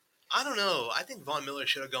I don't know. I think Von Miller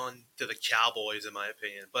should have gone to the Cowboys, in my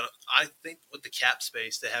opinion. But I think with the cap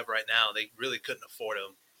space they have right now, they really couldn't afford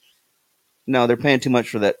him. No, they're paying too much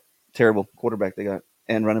for that terrible quarterback they got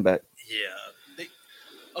and running back. Yeah.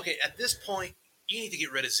 Okay, at this point, you need to get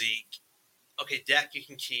rid of Zeke. Okay, Dak you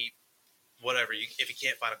can keep, whatever, if you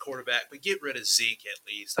can't find a quarterback, but get rid of Zeke at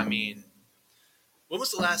least. I mean, when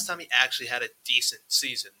was the last time he actually had a decent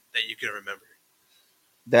season that you can remember?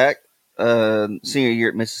 Dak, senior year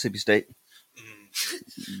at Mississippi State.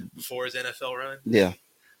 Before his NFL run? Yeah.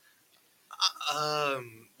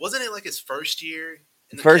 Wasn't it like his first year?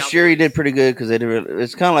 First year he did pretty good because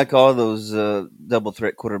it's kind of like all those double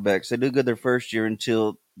threat quarterbacks. They do good their first year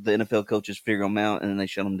until the NFL coaches figure them out, and then they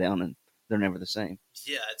shut them down, and they're never the same.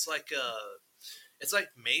 Yeah, it's like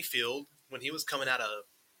Mayfield when he was coming out of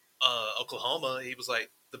Oklahoma. He was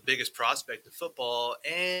like the biggest prospect in football,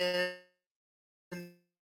 and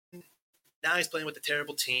now he's playing with a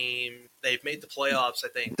terrible team. They've made the playoffs, I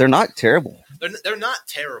think. They're not terrible. They're not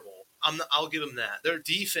terrible. I'll give them that. Their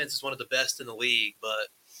defense is one of the best in the league, but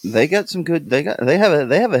they got some good. They have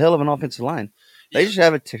a hell of an offensive line. They just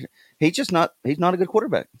have he's not a good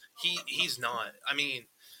quarterback. He's not. I mean,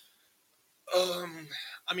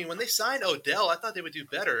 when they signed Odell, I thought they would do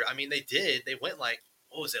better. I mean, they did. They went like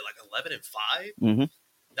 11-5. Mm-hmm.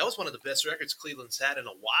 That was one of the best records Cleveland's had in a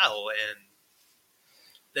while, and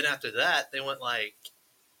then after that, they went like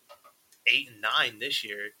 8-9 this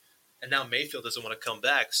year. And now Mayfield doesn't want to come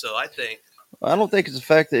back, so I don't think it's the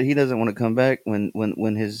fact that he doesn't want to come back when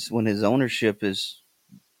his ownership is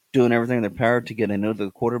doing everything in their power to get another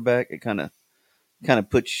quarterback. It kind of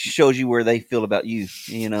shows you where they feel about you.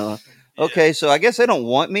 You know, okay, so I guess they don't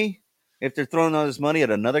want me if they're throwing all this money at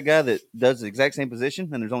another guy that does the exact same position,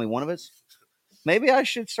 and there's only one of us. Maybe I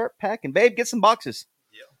should start packing, babe. Get some boxes.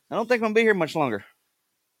 Yeah. I don't think I'm gonna be here much longer.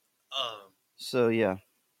 So yeah.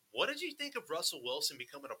 What did you think of Russell Wilson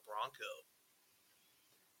becoming a Bronco?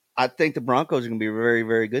 I think the Broncos are going to be very,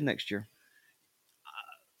 very good next year.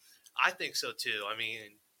 I think so too. I mean,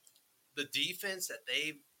 the defense that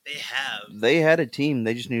they have. They had a team.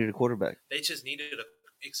 They just needed a quarterback. They just needed a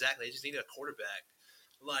quarterback.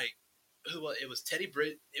 Like it was Teddy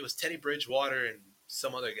Bridgewater and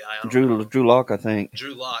some other guy. Drew Lock, I think.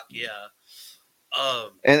 Drew Lock, yeah.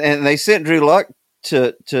 And they sent Drew Lock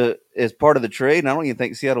to as part of the trade, and I don't even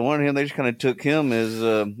think Seattle wanted him. They just kind of took him as,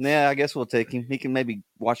 I guess we'll take him. He can maybe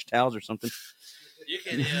wash towels or something. You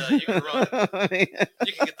can run.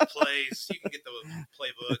 You can get the plays. You can get the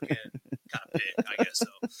playbook and kind of pick. I guess so.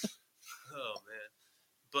 Oh man,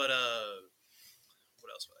 but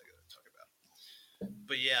what else was I going to talk about?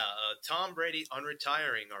 But yeah, Tom Brady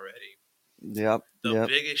unretiring already. Yep. The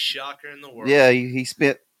biggest shocker in the world. Yeah, he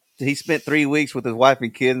spent 3 weeks with his wife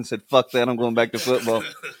and kids and said, "Fuck that! I'm going back to football."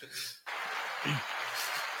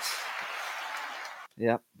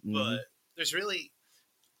 Yep. Mm-hmm. But there's really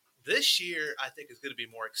this year, I think, is going to be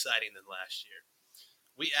more exciting than last year.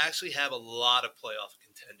 We actually have a lot of playoff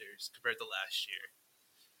contenders compared to last year.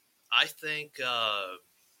 I think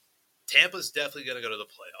Tampa's definitely going to go to the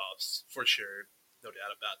playoffs for sure, no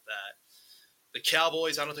doubt about that. The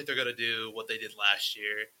Cowboys, I don't think they're going to do what they did last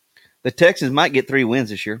year. The Texans might get 3 wins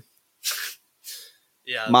this year.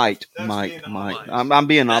 Yeah, might. I'm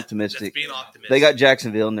being optimistic. That's being optimistic. They got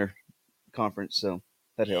Jacksonville in their conference, so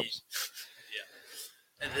that helps.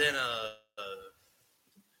 Yeah, and then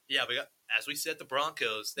we got, as we said, the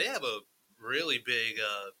Broncos. They have a really big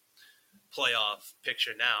playoff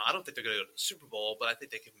picture now. I don't think they're going to go to the Super Bowl, but I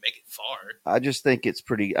think they can make it far. I just think it's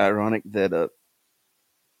pretty ironic that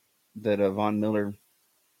Von Miller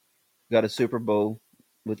got a Super Bowl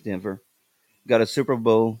with Denver, got a Super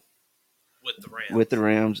Bowl with the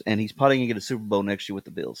Rams, and he's probably going to get a Super Bowl next year with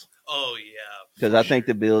the Bills. Oh, yeah. Because I think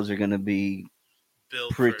the Bills are going to be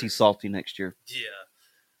pretty salty next year. Yeah.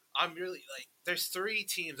 I'm really, there's 3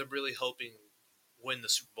 teams I'm really hoping win the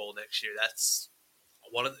Super Bowl next year. That's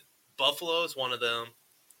one of Buffalo is one of them.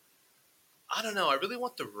 I don't know. I really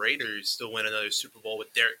want the Raiders to win another Super Bowl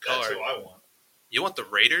with Derek Carr. That's who I want. You want the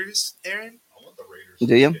Raiders, Aaron? I want the Raiders.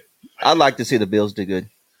 Do you? I'd like to see the Bills do good.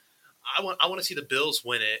 I want to see the Bills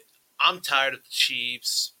win it. I'm tired of the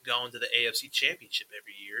Chiefs going to the AFC Championship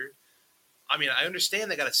every year. I mean, I understand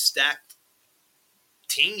they got a stacked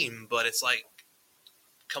team, but it's like,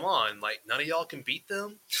 come on, like none of y'all can beat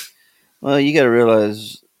them. Well, you got to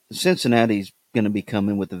realize Cincinnati's going to be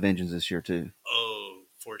coming with a vengeance this year too. Oh,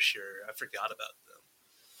 for sure. I forgot about them.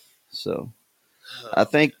 So I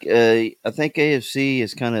think AFC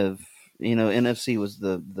is kind of, NFC was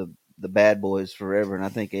the bad boys forever, and I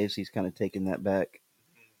think AFC's kind of taking that back.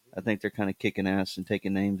 I think they're kind of kicking ass and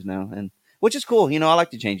taking names now, and which is cool. I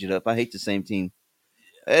like to change it up. I hate the same team,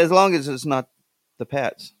 as long as it's not the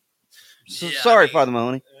Pats. So, sorry, Father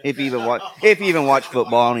Mahoney. If you even watch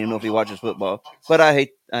football, I don't even know if he watches football. But I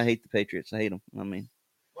hate the Patriots. I hate them. I mean,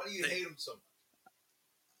 why do you hate them so much?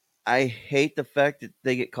 I hate the fact that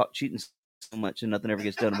they get caught cheating so much and nothing ever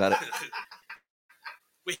gets done about it.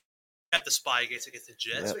 We have the spy against the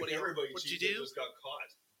Jets. Yeah. What'd you do? Just got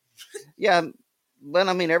caught. Yeah, but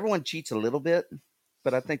I mean, everyone cheats a little bit,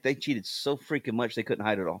 but I think they cheated so freaking much they couldn't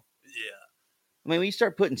hide it all. Yeah. I mean, when you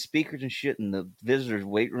start putting speakers and shit in the visitors'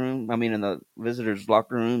 weight room, in the visitors'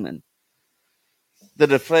 locker room, and the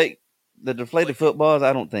deflated footballs,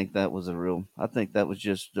 I don't think that was a real. I think that was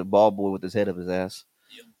just a ball boy with his head up his ass.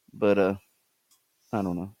 Yep. But I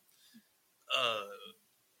don't know.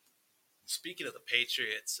 Speaking of the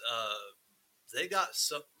Patriots, they got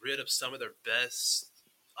rid of some of their best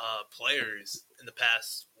players in the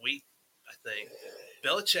past week. I think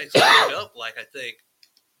Belichick's picked up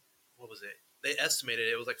what was it? They estimated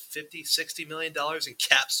it was like $50-60 million in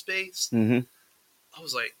cap space. Mm-hmm. I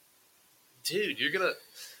was like, dude, you're gonna.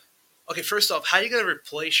 Okay, first off, how are you gonna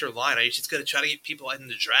replace your line? Are you just gonna try to get people in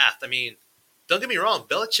the draft? I mean, don't get me wrong,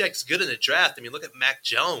 Belichick's good in the draft. I mean, look at Mac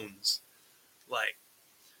Jones. Like,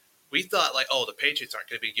 we thought the Patriots aren't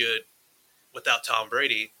gonna be good without Tom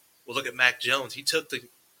Brady. Well, look at Mac Jones. He took the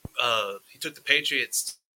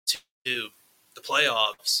Patriots to the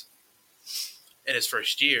playoffs in his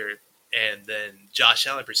first year. And then Josh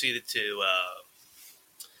Allen proceeded to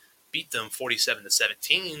beat them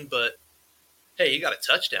 47-17. But hey, he got a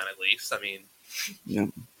touchdown at least. I mean, yeah.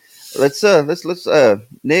 Let's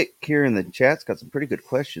Nick here in the chat's got some pretty good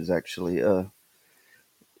questions actually.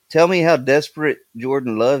 Tell me how desperate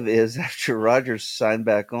Jordan Love is after Rodgers signed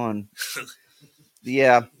back on.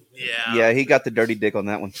 Yeah, he got the dirty dick on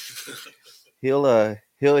that one. He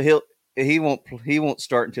won't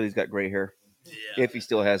start until he's got gray hair. Yeah. If he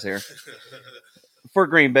still has hair. For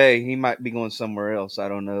Green Bay, he might be going somewhere else. I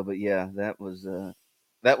don't know, but yeah, that was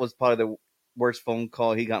probably the worst phone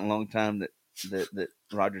call he got in a long time. That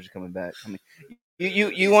Rodgers is coming back. I mean,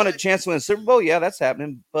 you want a chance to win a Super Bowl? Yeah, that's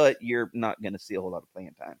happening, but you're not going to see a whole lot of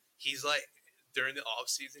playing time. He's like during the off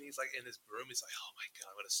season, he's like in his room. He's like, "Oh my god,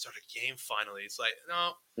 I'm going to start a game finally." It's like,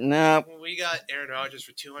 no, we got Aaron Rodgers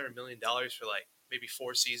for $200 million for like maybe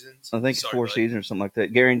 4 seasons. I think it's 4 seasons or something like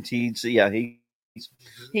that, guaranteed. So yeah, he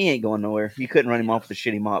ain't going nowhere. You couldn't run him off with a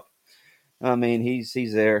shitty mop. I mean, he's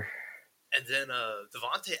there. And then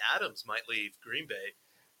Devontae Adams might leave Green Bay.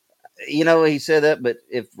 He said that, but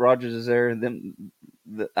if Rodgers is there, then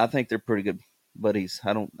I think they're pretty good buddies.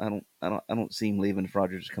 I don't see him leaving if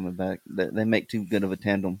Rodgers is coming back. They make too good of a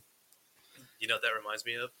tandem. You know what that reminds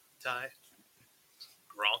me of, Ty?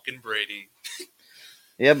 Gronk and Brady.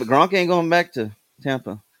 Yeah, but Gronk ain't going back to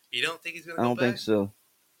Tampa. You don't think he's going to go I don't think so.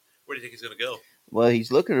 Where do you think he's going to go? Well,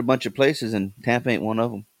 he's looking at a bunch of places, and Tampa ain't one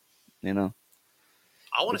of them. I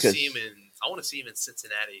want to see him in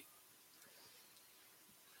Cincinnati.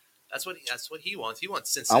 That's what he wants. He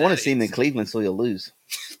wants Cincinnati. I want to see him in Cleveland so he'll lose.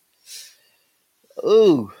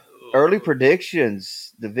 Ooh, early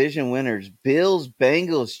predictions. Division winners. Bills,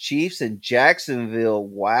 Bengals, Chiefs, and Jacksonville.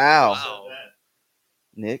 Wow.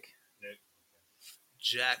 Nick?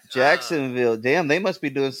 Jacksonville. Damn, they must be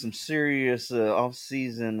doing some serious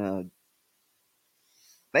off-season.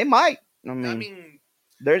 They might. I mean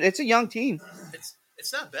it's a young team.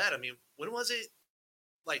 It's not bad. I mean, when was it?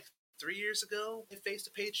 Like 3 years ago, they faced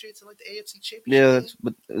the Patriots in like the AFC Championship.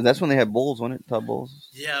 Yeah, that's when they had Bulls, wasn't it? Todd Bowles.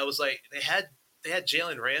 Yeah, it was like they had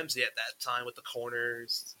Jalen Ramsey at that time with the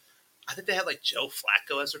corners. I think they had like Joe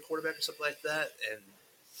Flacco as their quarterback or something like that. And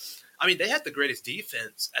I mean, they had the greatest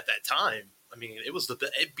defense at that time. I mean,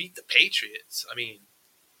 it beat the Patriots. I mean,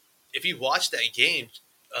 if you watch that game,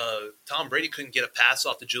 Tom Brady couldn't get a pass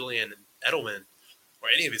off to Julian Edelman or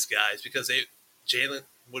any of his guys because Jalen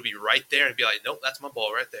would be right there and be like, nope, that's my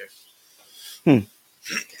ball right there.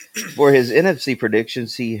 For his NFC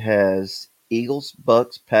predictions, he has Eagles,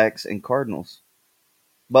 Bucks, Packs, and Cardinals.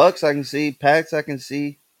 Bucks, I can see. Packs, I can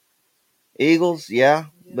see. Eagles, yeah,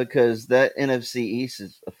 because that NFC East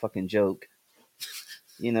is a fucking joke.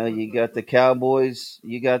 You got the Cowboys.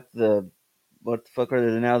 You got what the fuck are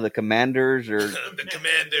they now? The Commanders or the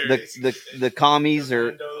Commanders? The commies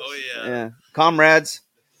or oh yeah, comrades.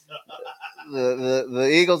 the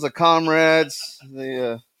Eagles, the Comrades,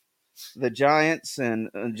 the Giants, and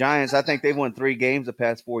Giants. I think they've won 3 games the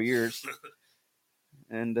past 4 years,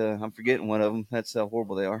 and I'm forgetting one of them. That's how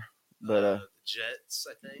horrible they are. But the Jets,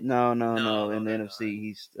 I think. no. In the NFC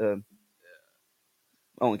East,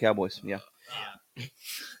 only Cowboys. Yeah.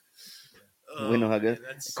 We know how good.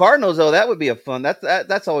 Cardinals, though, that would be a fun.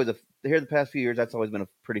 That's always here the past few years. That's always been a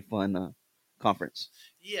pretty fun conference.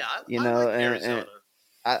 Yeah, I know, like Arizona. and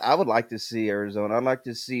I would like to see Arizona. I'd like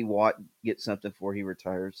to see Watt get something before he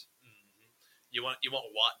retires. You want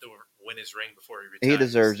Watt to win his ring before he retires. He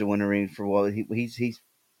deserves to win a ring for what he's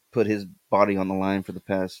put his body on the line for the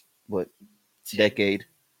past decade.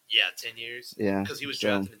 Yeah, 10 years. Yeah, because he was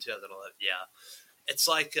drafted in 2011. Yeah, it's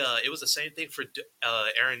like it was the same thing for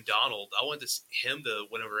Aaron Donald. I wanted him to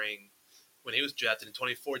win a ring when he was drafted in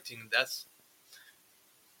 2014.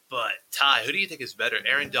 But Ty, who do you think is better,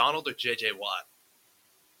 Aaron Donald or J.J. Watt?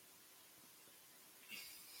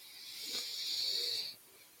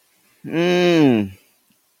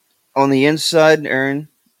 On the inside, Aaron.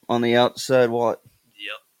 On the outside, Watt.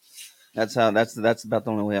 Yep. That's about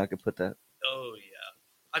the only way I could put that. Oh yeah.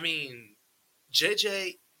 I mean,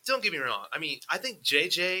 JJ. Don't get me wrong. I mean, I think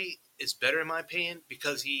JJ is better in my opinion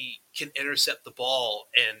because he can intercept the ball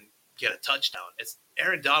and get a touchdown.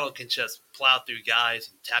 Aaron Donald can just plow through guys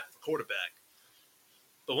and tackle the quarterback.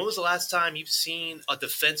 But when was the last time you've seen a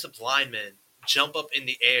defensive lineman jump up in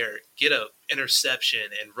the air, get an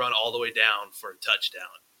interception, and run all the way down for a touchdown?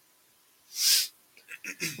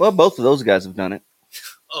 Well, both of those guys have done it.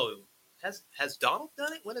 Oh, has Donald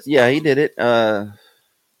done it? He did it.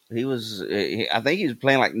 He was. I think he was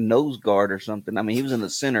playing like nose guard or something. I mean, he was in the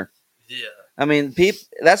center. Yeah. I mean,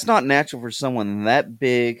 that's not natural for someone that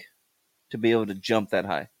big to be able to jump that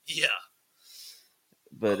high. Yeah.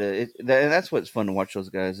 But that's what's fun to watch those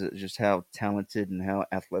guys. Just how talented and how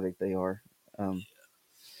athletic they are.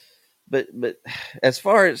 But as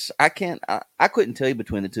far as I couldn't tell you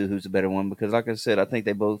between the two who's the better one because, like I said, I think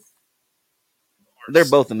they're both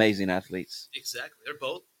amazing athletes. Exactly, they're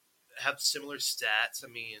both have similar stats. I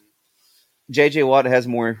mean, J.J. Watt has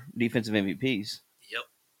more defensive MVPs. Yep.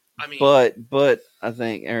 I mean, but I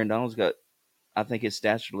think Aaron Donald's got. I think his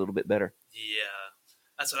stats are a little bit better. Yeah,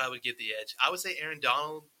 that's what I would give the edge. I would say Aaron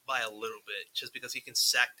Donald by a little bit, just because he can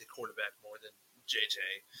sack the quarterback more than J.J.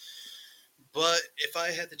 But if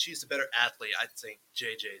I had to choose the better athlete, I'd think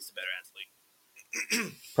J.J. is the better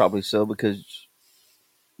athlete. Probably so because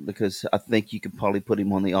I think you could probably put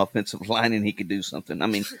him on the offensive line and he could do something. I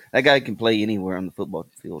mean, that guy can play anywhere on the football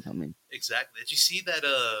field. I mean, exactly. Did you see that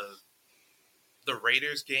the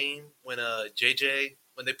Raiders game when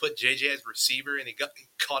when they put JJ as receiver and he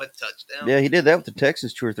caught a touchdown? Yeah, he did that with the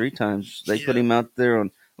Texans 2 or 3 times. They put him out there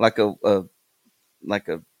on like a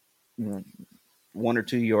 1 or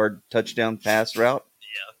 2 yard touchdown pass route.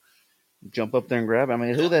 Yeah. Jump up there and grab it. I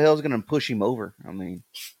mean, who the hell is going to push him over? I mean,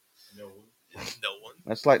 no one.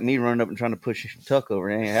 That's like me running up and trying to push Tuck over.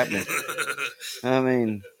 It ain't happening. I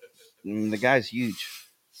mean, the guy's huge.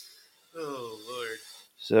 Oh Lord.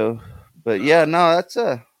 So, but yeah, no,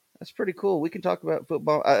 that's pretty cool. We can talk about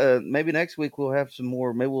football. Maybe next week we'll have some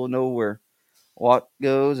more. Maybe we'll know where Watt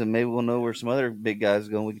goes, and maybe we'll know where some other big guys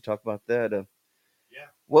go. We can talk about that. Yeah.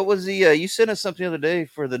 What was you sent us something the other day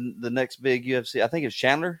for the next big UFC? I think it's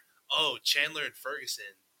Chandler. Oh, Chandler and Ferguson.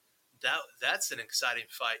 That's an exciting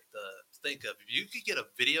fight to think of. If you could get a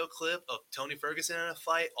video clip of Tony Ferguson in a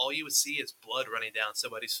fight, all you would see is blood running down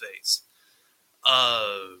somebody's face.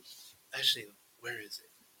 Actually, where is it?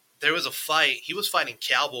 There was a fight. He was fighting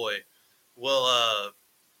Cowboy. Well,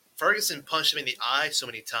 Ferguson punched him in the eye so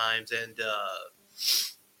many times, and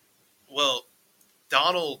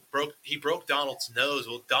Donald broke Donald's nose.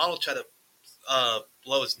 Well, Donald tried to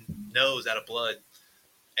blow his nose out of blood,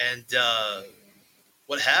 and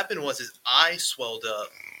what happened was his eye swelled up,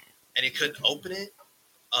 and he couldn't open it.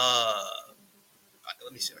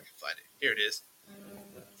 Let me see if I can find it. Here it is.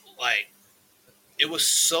 It was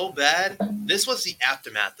so bad. This was the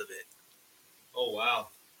aftermath of it. Oh, wow.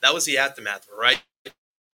 That was the aftermath right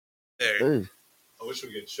there. Ooh. I wish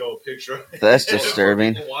we could show a picture. That's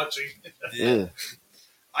disturbing. Watching. Yeah.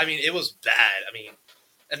 I mean, it was bad. I mean,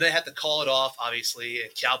 and they had to call it off, obviously,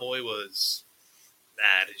 and Cowboy was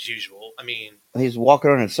bad as usual. I mean, he's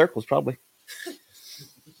walking around in circles, probably.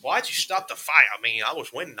 Why'd you stop the fight? I mean, I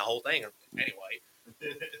was winning the whole thing anyway.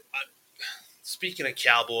 Speaking of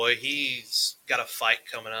Cowboy, he's got a fight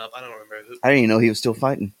coming up. I don't remember who. I didn't even know he was still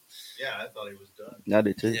fighting. Yeah, I thought he was done. I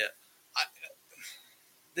did too. Yeah.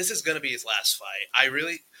 This is going to be his last fight. I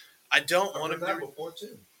don't want to that before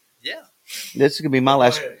too. Yeah. This could be my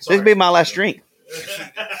last. This could be my last drink.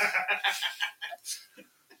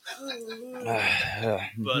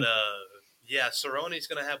 But yeah, Cerrone's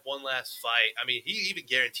gonna have one last fight. I mean, he even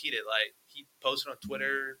guaranteed it. Like he posted on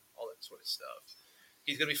Twitter, all that sort of stuff.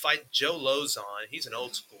 He's gonna be fighting Joe Lozon. He's an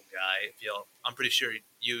old school guy. I'm pretty sure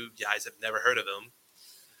you guys have never heard of him.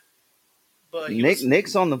 But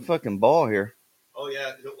Nick's on the fucking ball here. Oh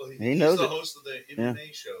yeah, He knows the it. host of the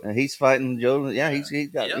MMA show. And he's fighting Joe. Yeah, he's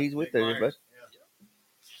with Nick there, Myers. but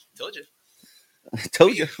Told you.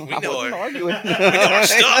 told you. We I know wasn't our- arguing. we know our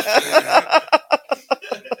stuff.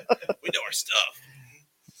 We know our stuff.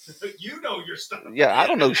 You know your stuff. Yeah, I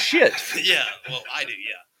don't know shit. Yeah, well, I do.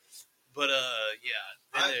 Yeah, but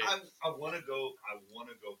yeah. I want to go. I want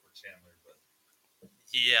to go for Chandler, but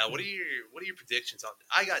Yeah, what are your predictions on?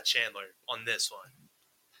 I got Chandler on this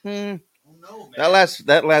one. oh no, man.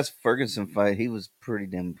 That last Ferguson fight, he was pretty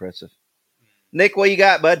damn impressive. Nick, what you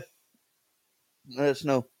got, bud? Let us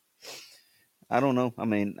know. I don't know. I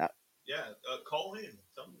mean, Yeah, call in.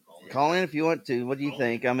 Tell them to call in. call in if you want to. What do you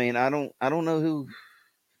think? I mean, I don't know who.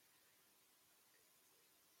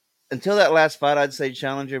 Until that last fight, I'd say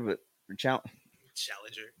Challenger, Challenger.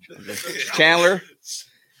 Chandler.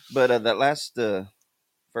 But that last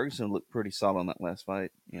Ferguson looked pretty solid on that last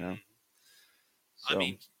fight. You know. I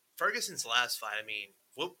mean, Ferguson's last fight. I mean,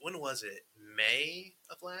 when was it? May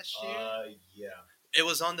of last year. Yeah. It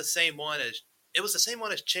was on the same one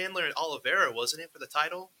as Chandler and Oliveira, wasn't it, for the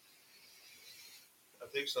title? I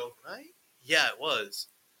think so. Right? Yeah, it was.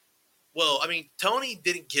 Well, I mean, Tony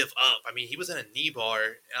didn't give up. I mean, he was in a knee bar,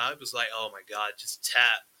 and I was like, oh my God, just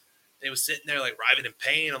tap. And he was sitting there like writhing in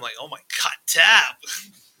pain. I'm like, oh my God, tap.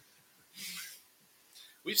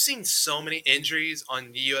 We've seen so many injuries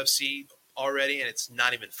on the UFC already, and it's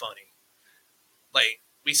not even funny. Like,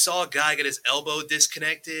 we saw a guy get his elbow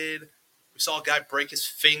disconnected. We saw a guy break his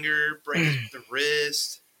finger, break the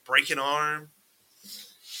wrist, break an arm.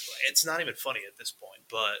 It's not even funny at this point,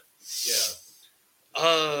 but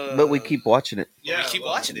yeah. But we keep watching it. We keep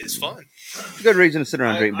watching it. It's fun. It's a good reason to sit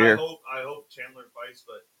around and drink beer. I hope Chandler fights,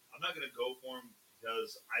 but I'm not going to go for him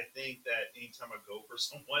because I think that anytime I go for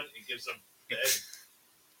someone, it gives them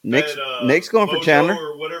Nick's going for Chandler.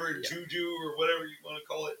 or whatever, juju or whatever you want to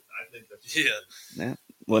call it. I think that's Yeah.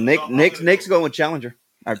 Well, Nick's going with Challenger.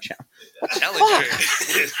 Our Challenger.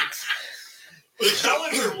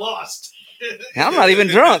 Challenger lost. I'm not even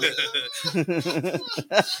drunk.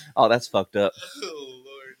 Oh, that's fucked up. Oh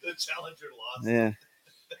Lord, the Challenger lost. Yeah.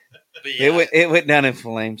 But yeah. It went down in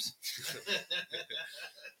flames.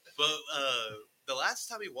 But the last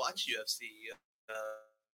time we watched UFC,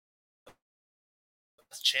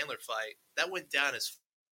 Chandler fight, that went down as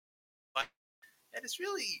fight. And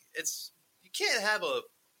you can't have a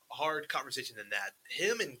hard conversation than that.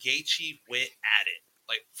 Him and Gaethje went at it,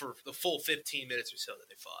 like, for the full 15 minutes or so that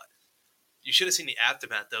they fought. You should have seen the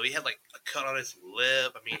aftermath, though. He had, like, a cut on his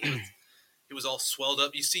lip. I mean, he was all swelled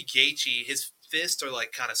up. You see Gaethje, his fists are,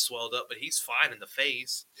 like, kind of swelled up, but he's fine in the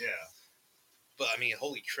face. Yeah. But, I mean,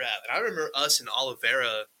 holy crap. And I remember us and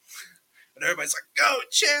Oliveira, and everybody's like, go,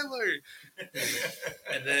 Chandler!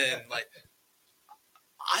 And then, like,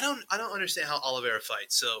 I don't understand how Oliveira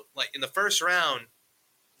fights. So, like, in the first round,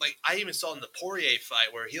 like, I even saw in the Poirier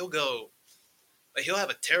fight where he'll have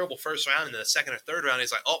a terrible first round, and then the second or third round,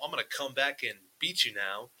 he's like, oh, I'm going to come back and beat you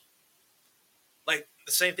now. Like,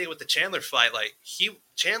 the same thing with the Chandler fight. Like,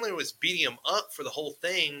 Chandler was beating him up for the whole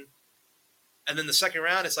thing, and then the second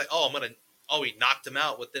round, it's like, he knocked him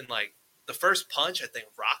out within, like, the first punch, I think,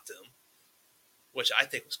 rocked him, which I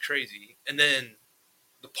think was crazy. And then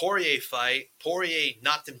the Poirier fight, Poirier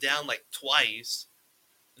knocked him down, like, twice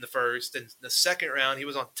in the first. And the second round, he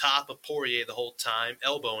was on top of Poirier the whole time,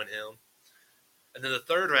 elbowing him. And then the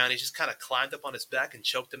third round, he just kind of climbed up on his back and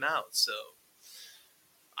choked him out. So,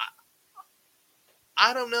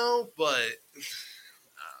 I don't know, but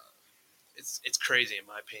it's crazy, in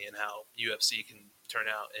my opinion, how UFC can turn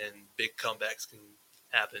out and big comebacks can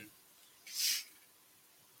happen.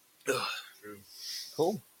 Ugh.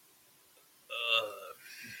 Cool.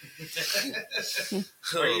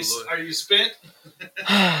 Are you spent?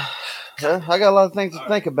 Well, I got a lot of things to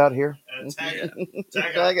think about here. Tag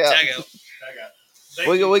Tag out. out.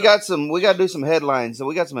 We got to do some headlines. So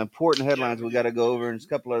we got some important headlines we got to go over, and a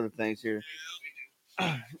couple other things here.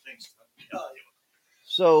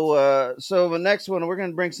 So the next one, we're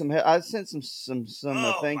going to bring some. I sent some things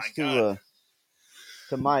to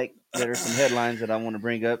Mike. There are some headlines that I want to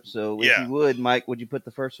bring up. So if you would, Mike, would you put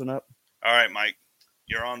the first one up? All right, Mike,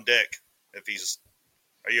 you're on deck.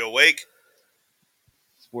 Are you awake?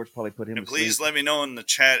 Sports probably put him. And to please sleep. let me know in the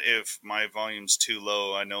chat if my volume's too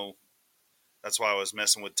low. I know that's why I was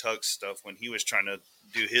messing with Tuck's stuff when he was trying to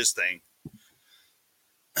do his thing.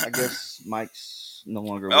 I guess Mike's no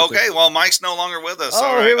longer with us. Okay, well, Mike's no longer with us. Oh,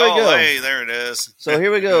 All right. here we go. Hey, there it is. So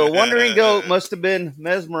here we go. A wandering goat must have been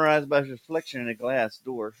mesmerized by his reflection in a glass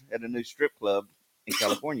door at a new strip club in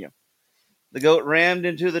California. The goat rammed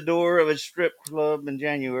into the door of a strip club in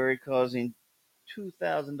January, causing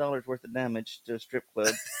 $2,000 worth of damage to a strip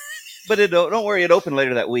club. But don't worry, it opened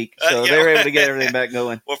later that week, so they were able to get everything back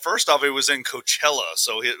going. Well, first off, it was in Coachella,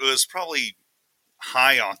 so it was probably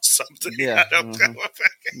high on something. Yeah,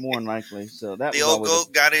 more than likely. So that the was old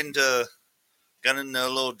goat got into a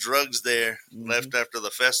little drugs there, left after the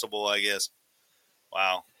festival, I guess.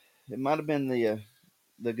 Wow. It might have been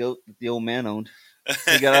the goat that the old man owned.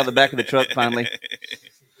 He got out of the back of the truck finally.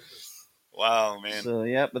 Wow, man. So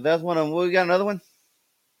yeah, but that's one of them. We got another one.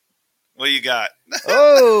 What you got?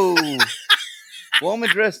 Oh, woman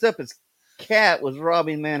dressed up as cat was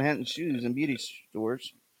robbing Manhattan shoes and beauty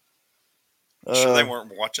stores. Sure, they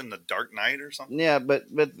weren't watching The Dark Knight or something. Yeah, but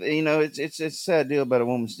you know it's a sad deal about a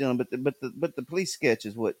woman stealing. But the police sketch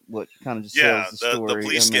is what kind of just sells the story. The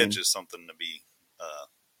police sketch is something to be.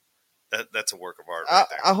 That's a work of art. Right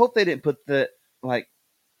there. I hope they didn't put that like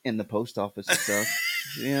in the post office and stuff.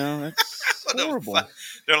 You know, that's horrible.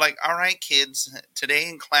 They're like, all right, kids, today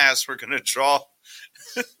in class we're gonna draw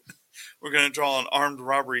an armed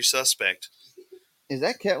robbery suspect. Is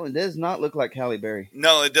that cat one? Does not look like Halle Berry.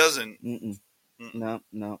 No, it doesn't. Mm-mm.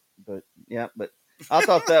 No, but yeah, but I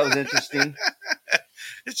thought that was interesting.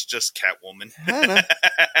 It's just Catwoman. I know.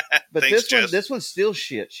 But Thanks, this one's still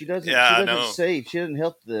shit. She doesn't. Yeah, she I know. doesn't save. She doesn't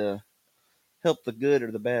help the good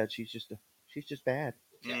or the bad. She's just bad.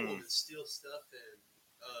 Catwoman steals stuff and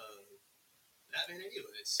Batman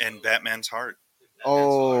anyways. So. And Batman's heart.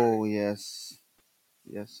 Oh yes.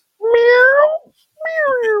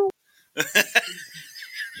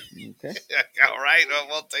 Okay. All right,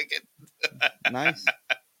 we'll take it. Nice.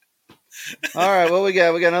 All right, what we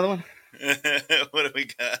got? We got another one. What do we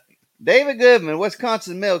got? David Goodman,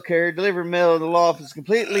 Wisconsin mail carrier, delivered mail to the office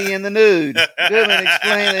completely in the nude. Goodman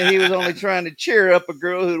explained that he was only trying to cheer up a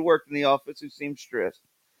girl who had worked in the office who seemed stressed.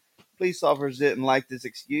 Police officers didn't like this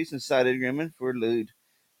excuse and cited Goodman for lewd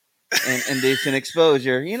and indecent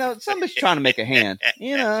exposure. You know, somebody's trying to make a hand.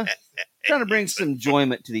 You know, trying to bring some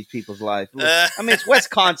enjoyment to these people's life. I mean, it's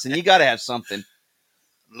Wisconsin. You got to have something.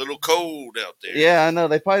 A little cold out there. Yeah, I know.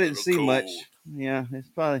 They probably didn't see much. Yeah, it's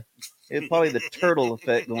probably the turtle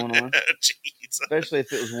effect going on. Jeez. Especially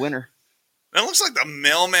if it was winter. That looks like the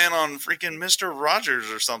mailman on freaking Mr. Rogers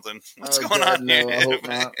or something. What's going on no, here? I hope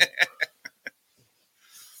not.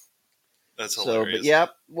 That's hilarious. But yeah,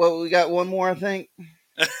 well, we got one more, I think.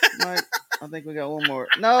 Mike, I think we got one more.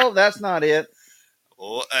 No, that's not it.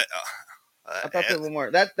 Well, I thought there was one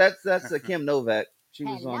more. That's Kim Novak. She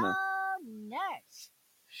was on a.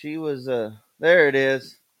 She was there. It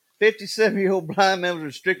is. 57-year-old blind man was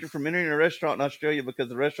restricted from entering a restaurant in Australia because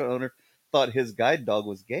the restaurant owner thought his guide dog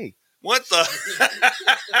was gay. What the?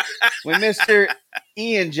 When Mr.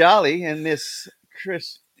 Ian Jolly and Miss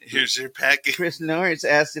Here's your package. Chris Lawrence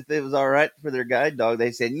asked if it was all right for their guide dog,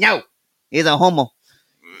 they said no. He's a homo.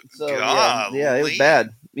 So yeah, it was bad.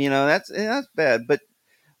 You know, that's bad.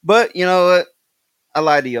 But you know what? I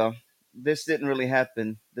lied to y'all. This didn't really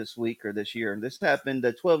happen this week or this year. This happened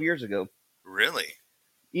 12 years ago. Really?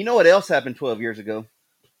 You know what else happened 12 years ago?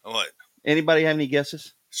 What? Anybody have any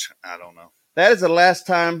guesses? I don't know. That is the last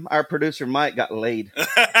time our producer Mike got laid.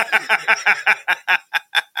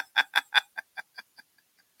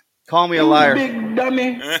 Call me a liar. Big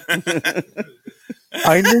dummy.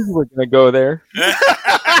 I knew you were going to go there.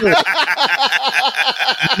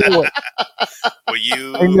 Well,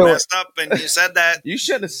 you messed up and you said that. You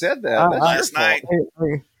shouldn't have said that. That's last your night.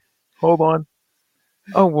 Hey, hold on.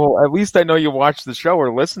 Oh, well, at least I know you watched the show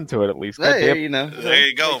or listened to it at least. Hey, you know. There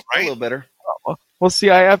you go. Right? A little better. Well, see,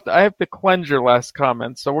 I have to cleanse your last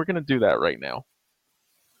comment, so we're going to do that right now.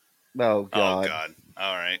 Oh, God. Oh, God.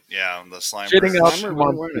 All right. Yeah, the Slimer. Shitting out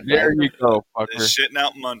Muncher. There you go, The fucker. shitting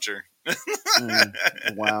out Muncher.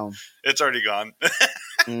 Wow. It's already gone.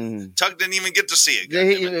 Tuck didn't even get to see it.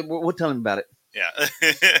 Yeah, we'll tell him about it. Yeah.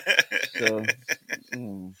 So,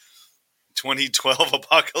 2012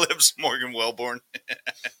 apocalypse, Morgan Wellborn.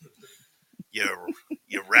 you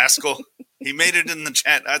rascal. He made it in the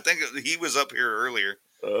chat. I think he was up here earlier,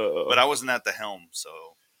 but I wasn't at the helm, so.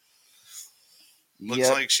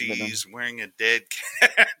 Looks like she's wearing a dead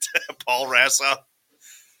cat. Paul Rassa.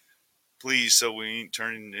 Please, so we ain't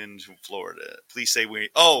turning into Florida. Please say we.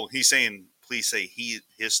 Oh, he's saying, please say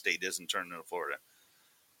his state isn't turning into Florida.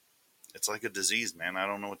 It's like a disease, man. I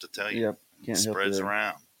don't know what to tell you. Yep. It spreads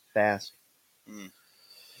around fast.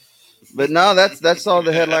 But no, that's all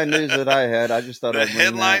the headline news that I had. I just thought The I'd bring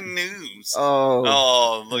headline that. news. Oh,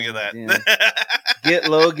 Oh, look at that. yeah. Get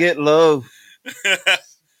low, get low. I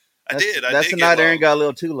did That's the get night low. Aaron got a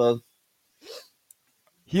little too low.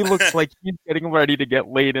 He looks like he's getting ready to get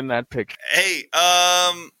laid in that picture. Hey,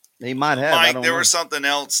 he might have. I Mike, don't there know. was something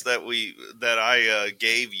else that I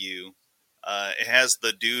gave you. It has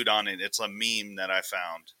the dude on it. It's a meme that I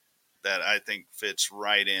found that I think fits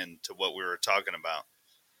right into what we were talking about.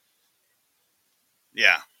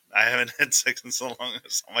 Yeah, I haven't had sex in so long. I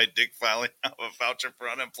saw my dick filing out a voucher for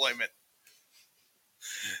unemployment.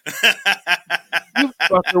 You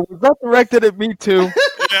fucker, was that directed at me too?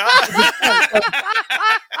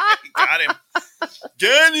 Got him.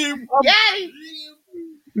 Get him.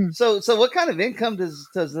 So what kind of income does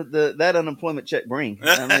that unemployment check bring?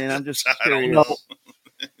 I mean, I'm just curious.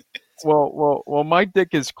 Well, my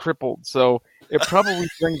dick is crippled, so it probably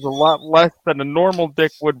brings a lot less than a normal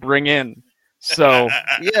dick would bring in. So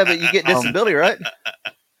yeah, but you get disability, right?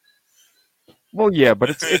 Well, yeah,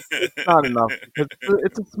 but it's not enough because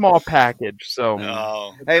it's a small package. So,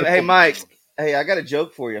 Hey, Mike. Hey, I got a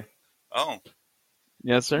joke for you. Oh,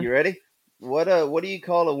 yes, sir. You ready? What do you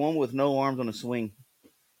call a woman with no arms on a swing?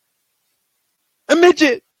 A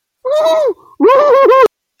midget.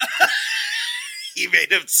 He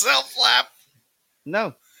made himself laugh.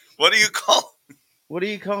 No. What do you call? What do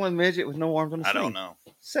you call a midget with no arms on a swing? I don't know.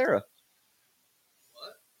 Sarah.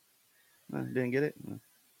 What? Didn't get it.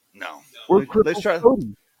 No. Let's try.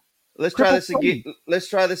 Let's try this again. Let's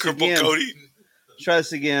try this Cripple again. Cody. Let's try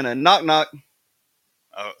this again. Knock knock.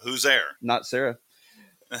 Who's there? Not Sarah.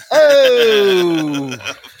 Oh.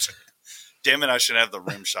 Damn it! I should have the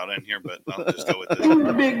rim shot in here, but I'll just go with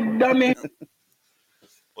this. Big dummy.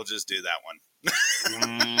 We'll just do that one.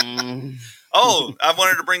 Oh, I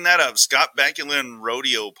wanted to bring that up. Scott Bakula,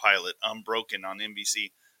 rodeo pilot, Unbroken on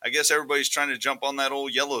NBC. I guess everybody's trying to jump on that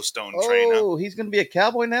old Yellowstone train now. Oh, he's going to be a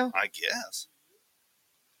cowboy now? I guess.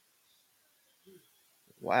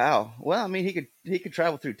 Wow. Well, I mean, he could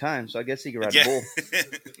travel through time, so I guess he could ride a bull.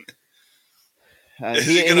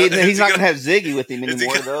 He's not going to have Ziggy with him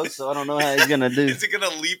anymore, though, so I don't know how he's going to do. Is he going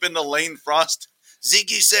to leap into Lane Frost?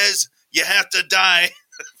 Ziggy says, you have to die.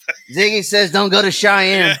 Ziggy says, don't go to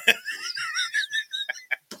Cheyenne.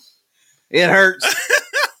 It hurts.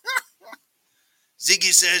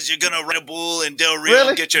 Ziggy says you're going to ride a bull in Del Rio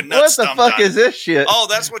and get your nuts What the stomped fuck on. is this shit? Oh,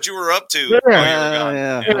 that's what you were up to. Yeah. Oh, you were gone.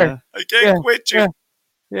 Yeah. I can't quit you.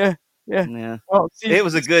 Yeah. Oh, see, it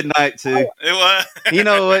was a good night, too. It was. You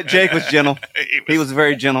know what? Jake was gentle. He was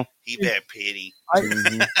very gentle. He had pity.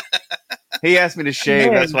 He asked me to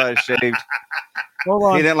shave. That's why I shaved. Hold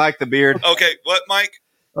on. He didn't like the beard. Okay, what, Mike?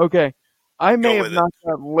 Okay. I may Go have with not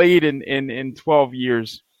got laid in 12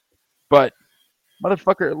 years, but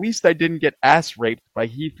motherfucker, at least I didn't get ass raped by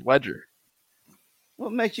Heath Ledger.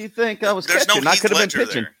 What makes you think I was There's catching? no I Heath could have been Ledger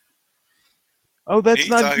pitching. there. Oh, that's He's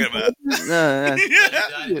not talking Heath about. Ledger?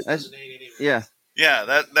 Yeah. Yeah,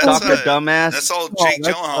 that's Talk a dumbass. That's all Jake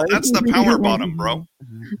that's Gyllenhaal. right. That's the power bottom, bro.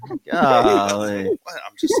 Golly. What?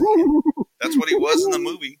 I'm just saying. That's what he was in the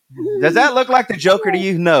movie. Does that look like the Joker to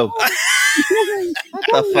you? No. What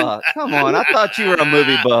the fuck? Come on. I thought you were a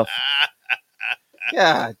movie buff.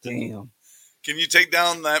 God damn. Can you take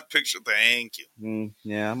down that picture? Thank you.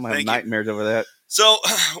 Yeah, I'm having Thank you. nightmares over that. So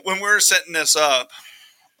when we were setting this up,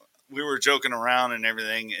 we were joking around and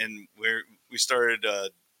everything, and we started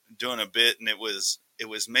doing a bit, and it was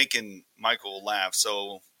making Michael laugh.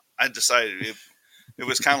 So I decided it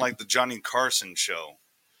was kind of like the Johnny Carson show.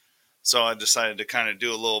 So I decided to kind of do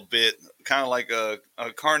a little bit, kind of like a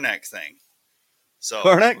Karnak thing. So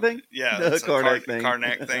Karnak thing? Yeah, The that's a Karnak thing.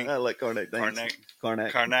 Karnak thing. I like Karnak things.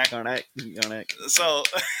 Karnak. So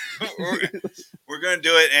we're gonna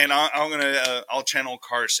do it, and I'll channel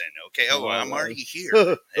Carson. Okay. Oh, I'm already here.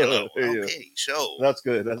 Hello. Yeah. Okay. So That's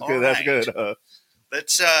good. That's all good. That's right. good.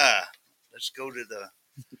 Let's go to the.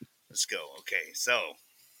 Let's go. Okay. So,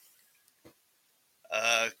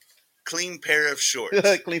 clean pair of shorts.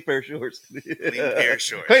 Clean pair of shorts. Clean pair of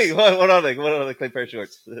shorts. Hey, what are they? What are the clean pair of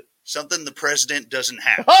shorts? Something the president doesn't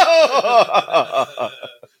have. All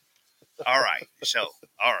right. So,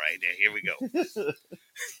 all right. Here we go.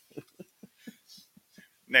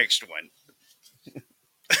 Next one.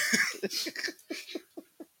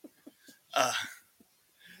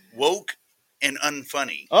 Woke and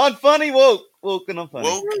unfunny. Unfunny, woke. Woke and unfunny.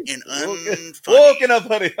 Woke and unfunny. Woke and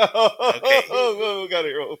unfunny. Okay. Oh, got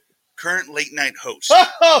it wrong. Current late night host.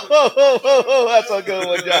 That's a good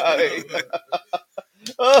one, Johnny.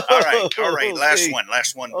 All right. Last Okay. one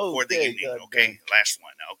before the Okay, evening. God Okay, last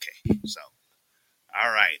one. Okay, so,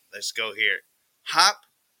 all right, let's go here. Hop,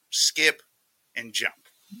 skip, and jump.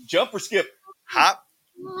 Jump or skip? Hop.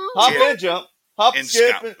 Hop and jump. Hop, and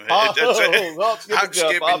skip, skip. and hop, That's it. hop, skip, Hop, and jump.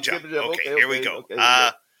 skip, Hop, and skip, jump. and jump. Okay, here we go. Okay.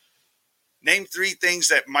 Name 3 things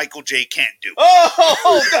that Michael J can't do.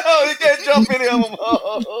 Oh, no, he can't jump any of them.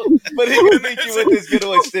 Oh, but he can beat you with his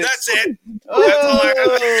getaway stick. That's it. That's all I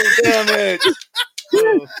got. Damn it.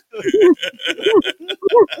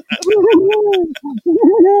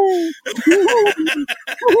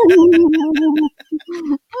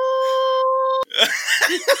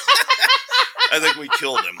 I think we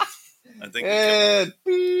killed him.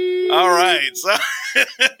 All right. So,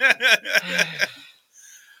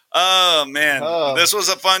 oh man, this was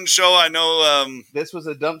a fun show. I know. This was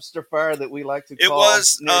a dumpster fire that we like to call. It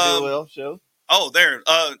was Ne'er Do Well show. Oh, there.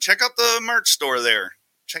 Check out the merch store there.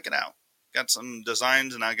 Check it out. Got some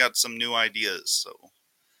designs and I got some new ideas. So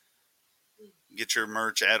get your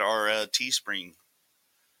merch at our Teespring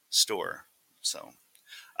store. So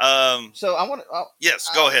I want to. Yes,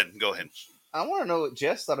 go ahead. Go ahead. I want to know what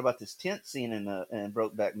Jess thought about this tent scene in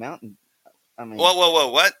Brokeback Mountain. I mean, whoa,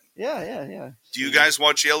 what? Yeah. Do you guys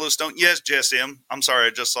watch Yellowstone? Yes, Jess M. I'm sorry, I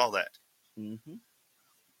just saw that. Mm-hmm.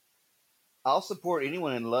 I'll support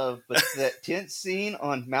anyone in love, but that tent scene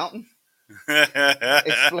on Mountain.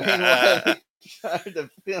 Explain why they tried to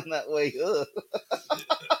film that way.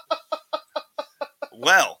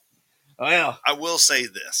 Well, I will say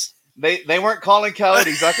this: they weren't calling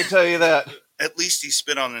coyotes. I can tell you that. At least he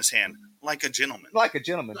spit on his hand like a gentleman. Like a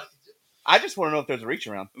gentleman. I just want to know if there's a reach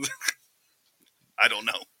around. I don't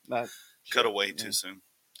know. Cut away too soon.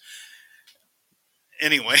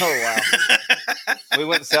 Anyway. Oh, wow. We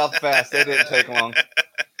went south fast. That didn't take long.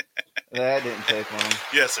 That didn't take long.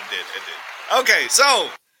 Yes, it did. It did. Okay,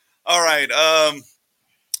 so, all right. I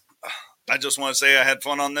just want to say I had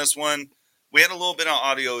fun on this one. We had a little bit of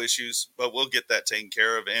audio issues, but we'll get that taken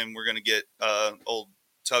care of, and we're going to get old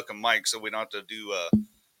Tuck and Mike so we don't have to do,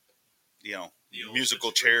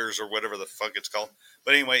 musical chairs or whatever the fuck it's called.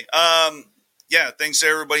 But anyway, yeah, thanks to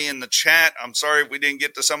everybody in the chat. I'm sorry if we didn't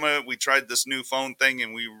get to some of it. We tried this new phone thing,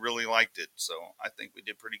 and we really liked it, so I think we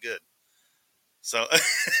did pretty good. So,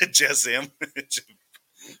 Jess M.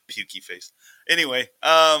 Pukey face. Anyway.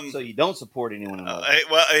 So you don't support anyone in love.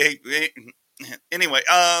 Anyway,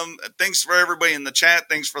 thanks for everybody in the chat.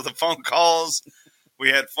 Thanks for the phone calls. We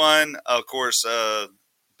had fun. Of course,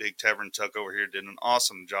 Big Tavern Tuck over here did an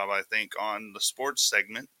awesome job, I think, on the sports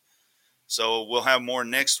segment. So we'll have more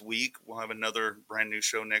next week. We'll have another brand new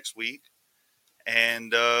show next week.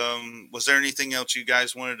 And was there anything else you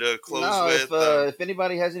guys wanted to close with? If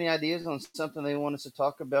anybody has any ideas on something they want us to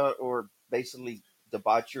talk about or basically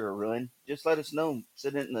debauch or ruin, just let us know.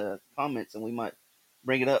 Send it in the comments and we might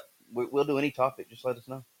bring it up. We'll do any topic. Just let us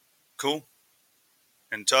know. Cool.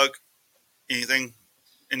 And Tug, anything?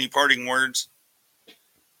 Any parting words?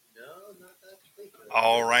 No, not that I can think of.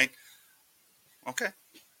 All right. Okay.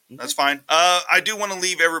 That's fine. I do want to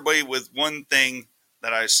leave everybody with one thing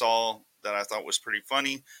that I saw that I thought was pretty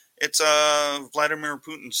funny. It's Vladimir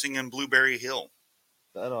Putin singing Blueberry Hill.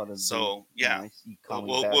 That ought to be nice.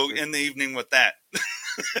 We'll end the evening with that.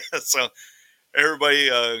 So everybody,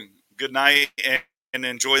 good night and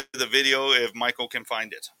enjoy the video if Michael can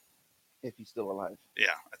find it. If he's still alive.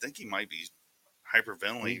 Yeah, I think he might be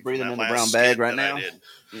hyperventilating. He's breathing in the brown bag right now.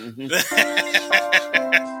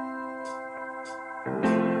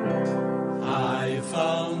 I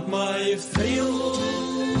found my thrill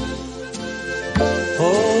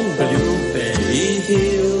on Blueberry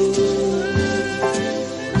Hill.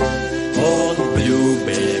 On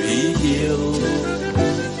Blueberry Hill,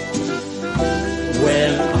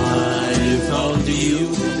 when I found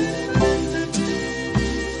you,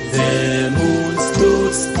 the moon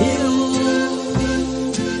stood still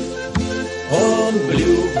on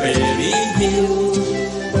Blueberry Hill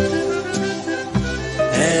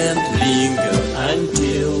and lingered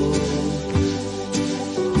until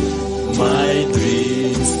my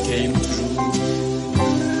dreams came true.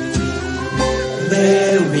 The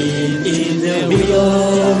wind in the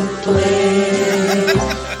willow played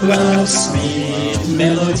love's sweet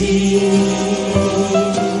melody,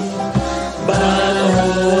 but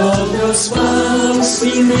all those vows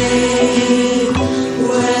we made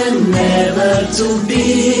were never to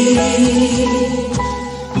be.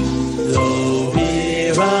 Though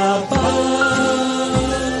we're apart,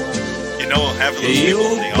 you know, having those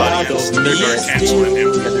people in the audience, they're canceling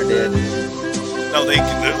him. Yeah, they're dead. No,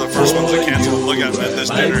 they're the first ones to cancel. Look at this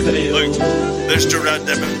dinner. Look, there's Gerard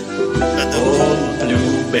Devin.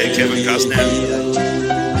 Hey, Kevin Costner.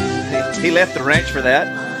 He left the ranch for that.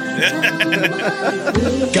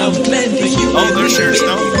 Oh, there's Sharon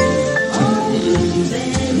Stone.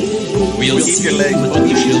 We'll keep your legs. what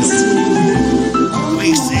we shall see.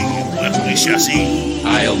 racing. What we shall see.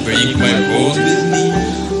 I'll bring my boat with me.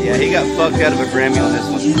 Yeah, he got fucked out of a Grammy on this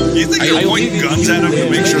one. You think you're pointing guns at them to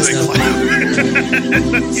make sure they clap?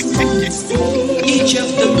 Each of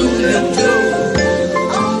the moon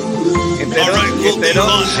If they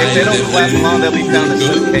don't clap along, they'll be found in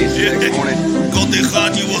suitcase the next morning.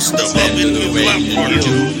 Cotejard, you will step up in the clap part.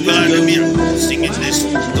 Vladimir singing this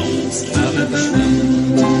song.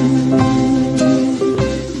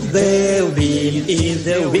 The wind in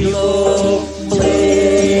the willow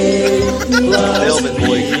play. Velvet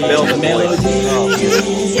voice.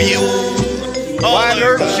 Wide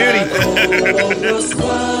earth shooting.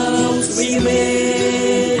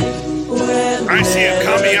 I see it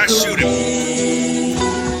coming, I shoot him.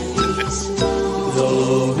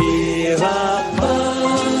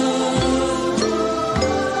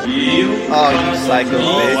 Oh, you psycho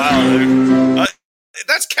bitch. Wow.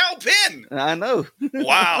 That's Cal Penn. I know.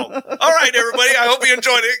 Wow. All right, everybody. I hope you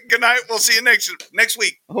enjoyed it. Good night. We'll see you next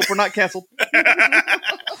week. I hope we're not canceled.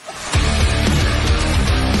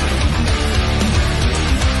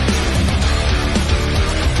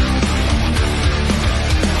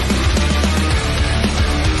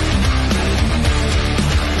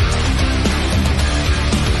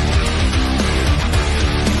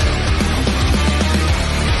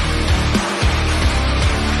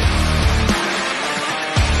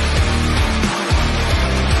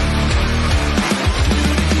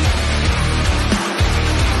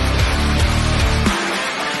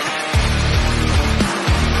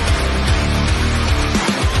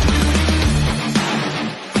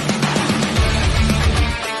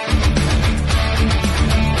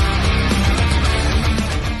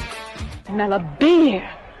 Smell a beer.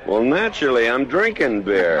 Well, naturally, I'm drinking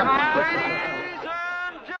beer.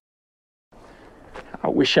 I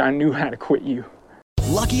wish I knew how to quit you.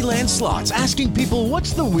 Lucky Land Slots, asking people,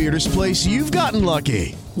 what's the weirdest place you've gotten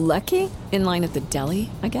lucky? Lucky? In line at the deli,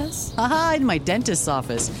 I guess? Aha, in my dentist's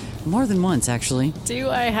office. More than once, actually. Do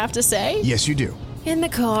I have to say? Yes, you do. In the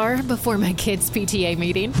car before my kids' PTA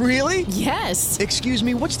meeting. Really? Yes. Excuse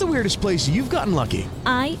me, what's the weirdest place you've gotten lucky?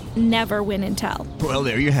 I never win and tell. Well,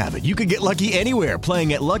 there you have it. You can get lucky anywhere,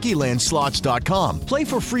 playing at LuckyLandSlots.com. Play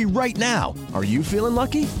for free right now. Are you feeling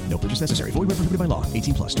lucky? No purchase necessary. Void where prohibited by law.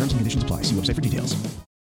 18+. Terms and conditions apply. See website for details.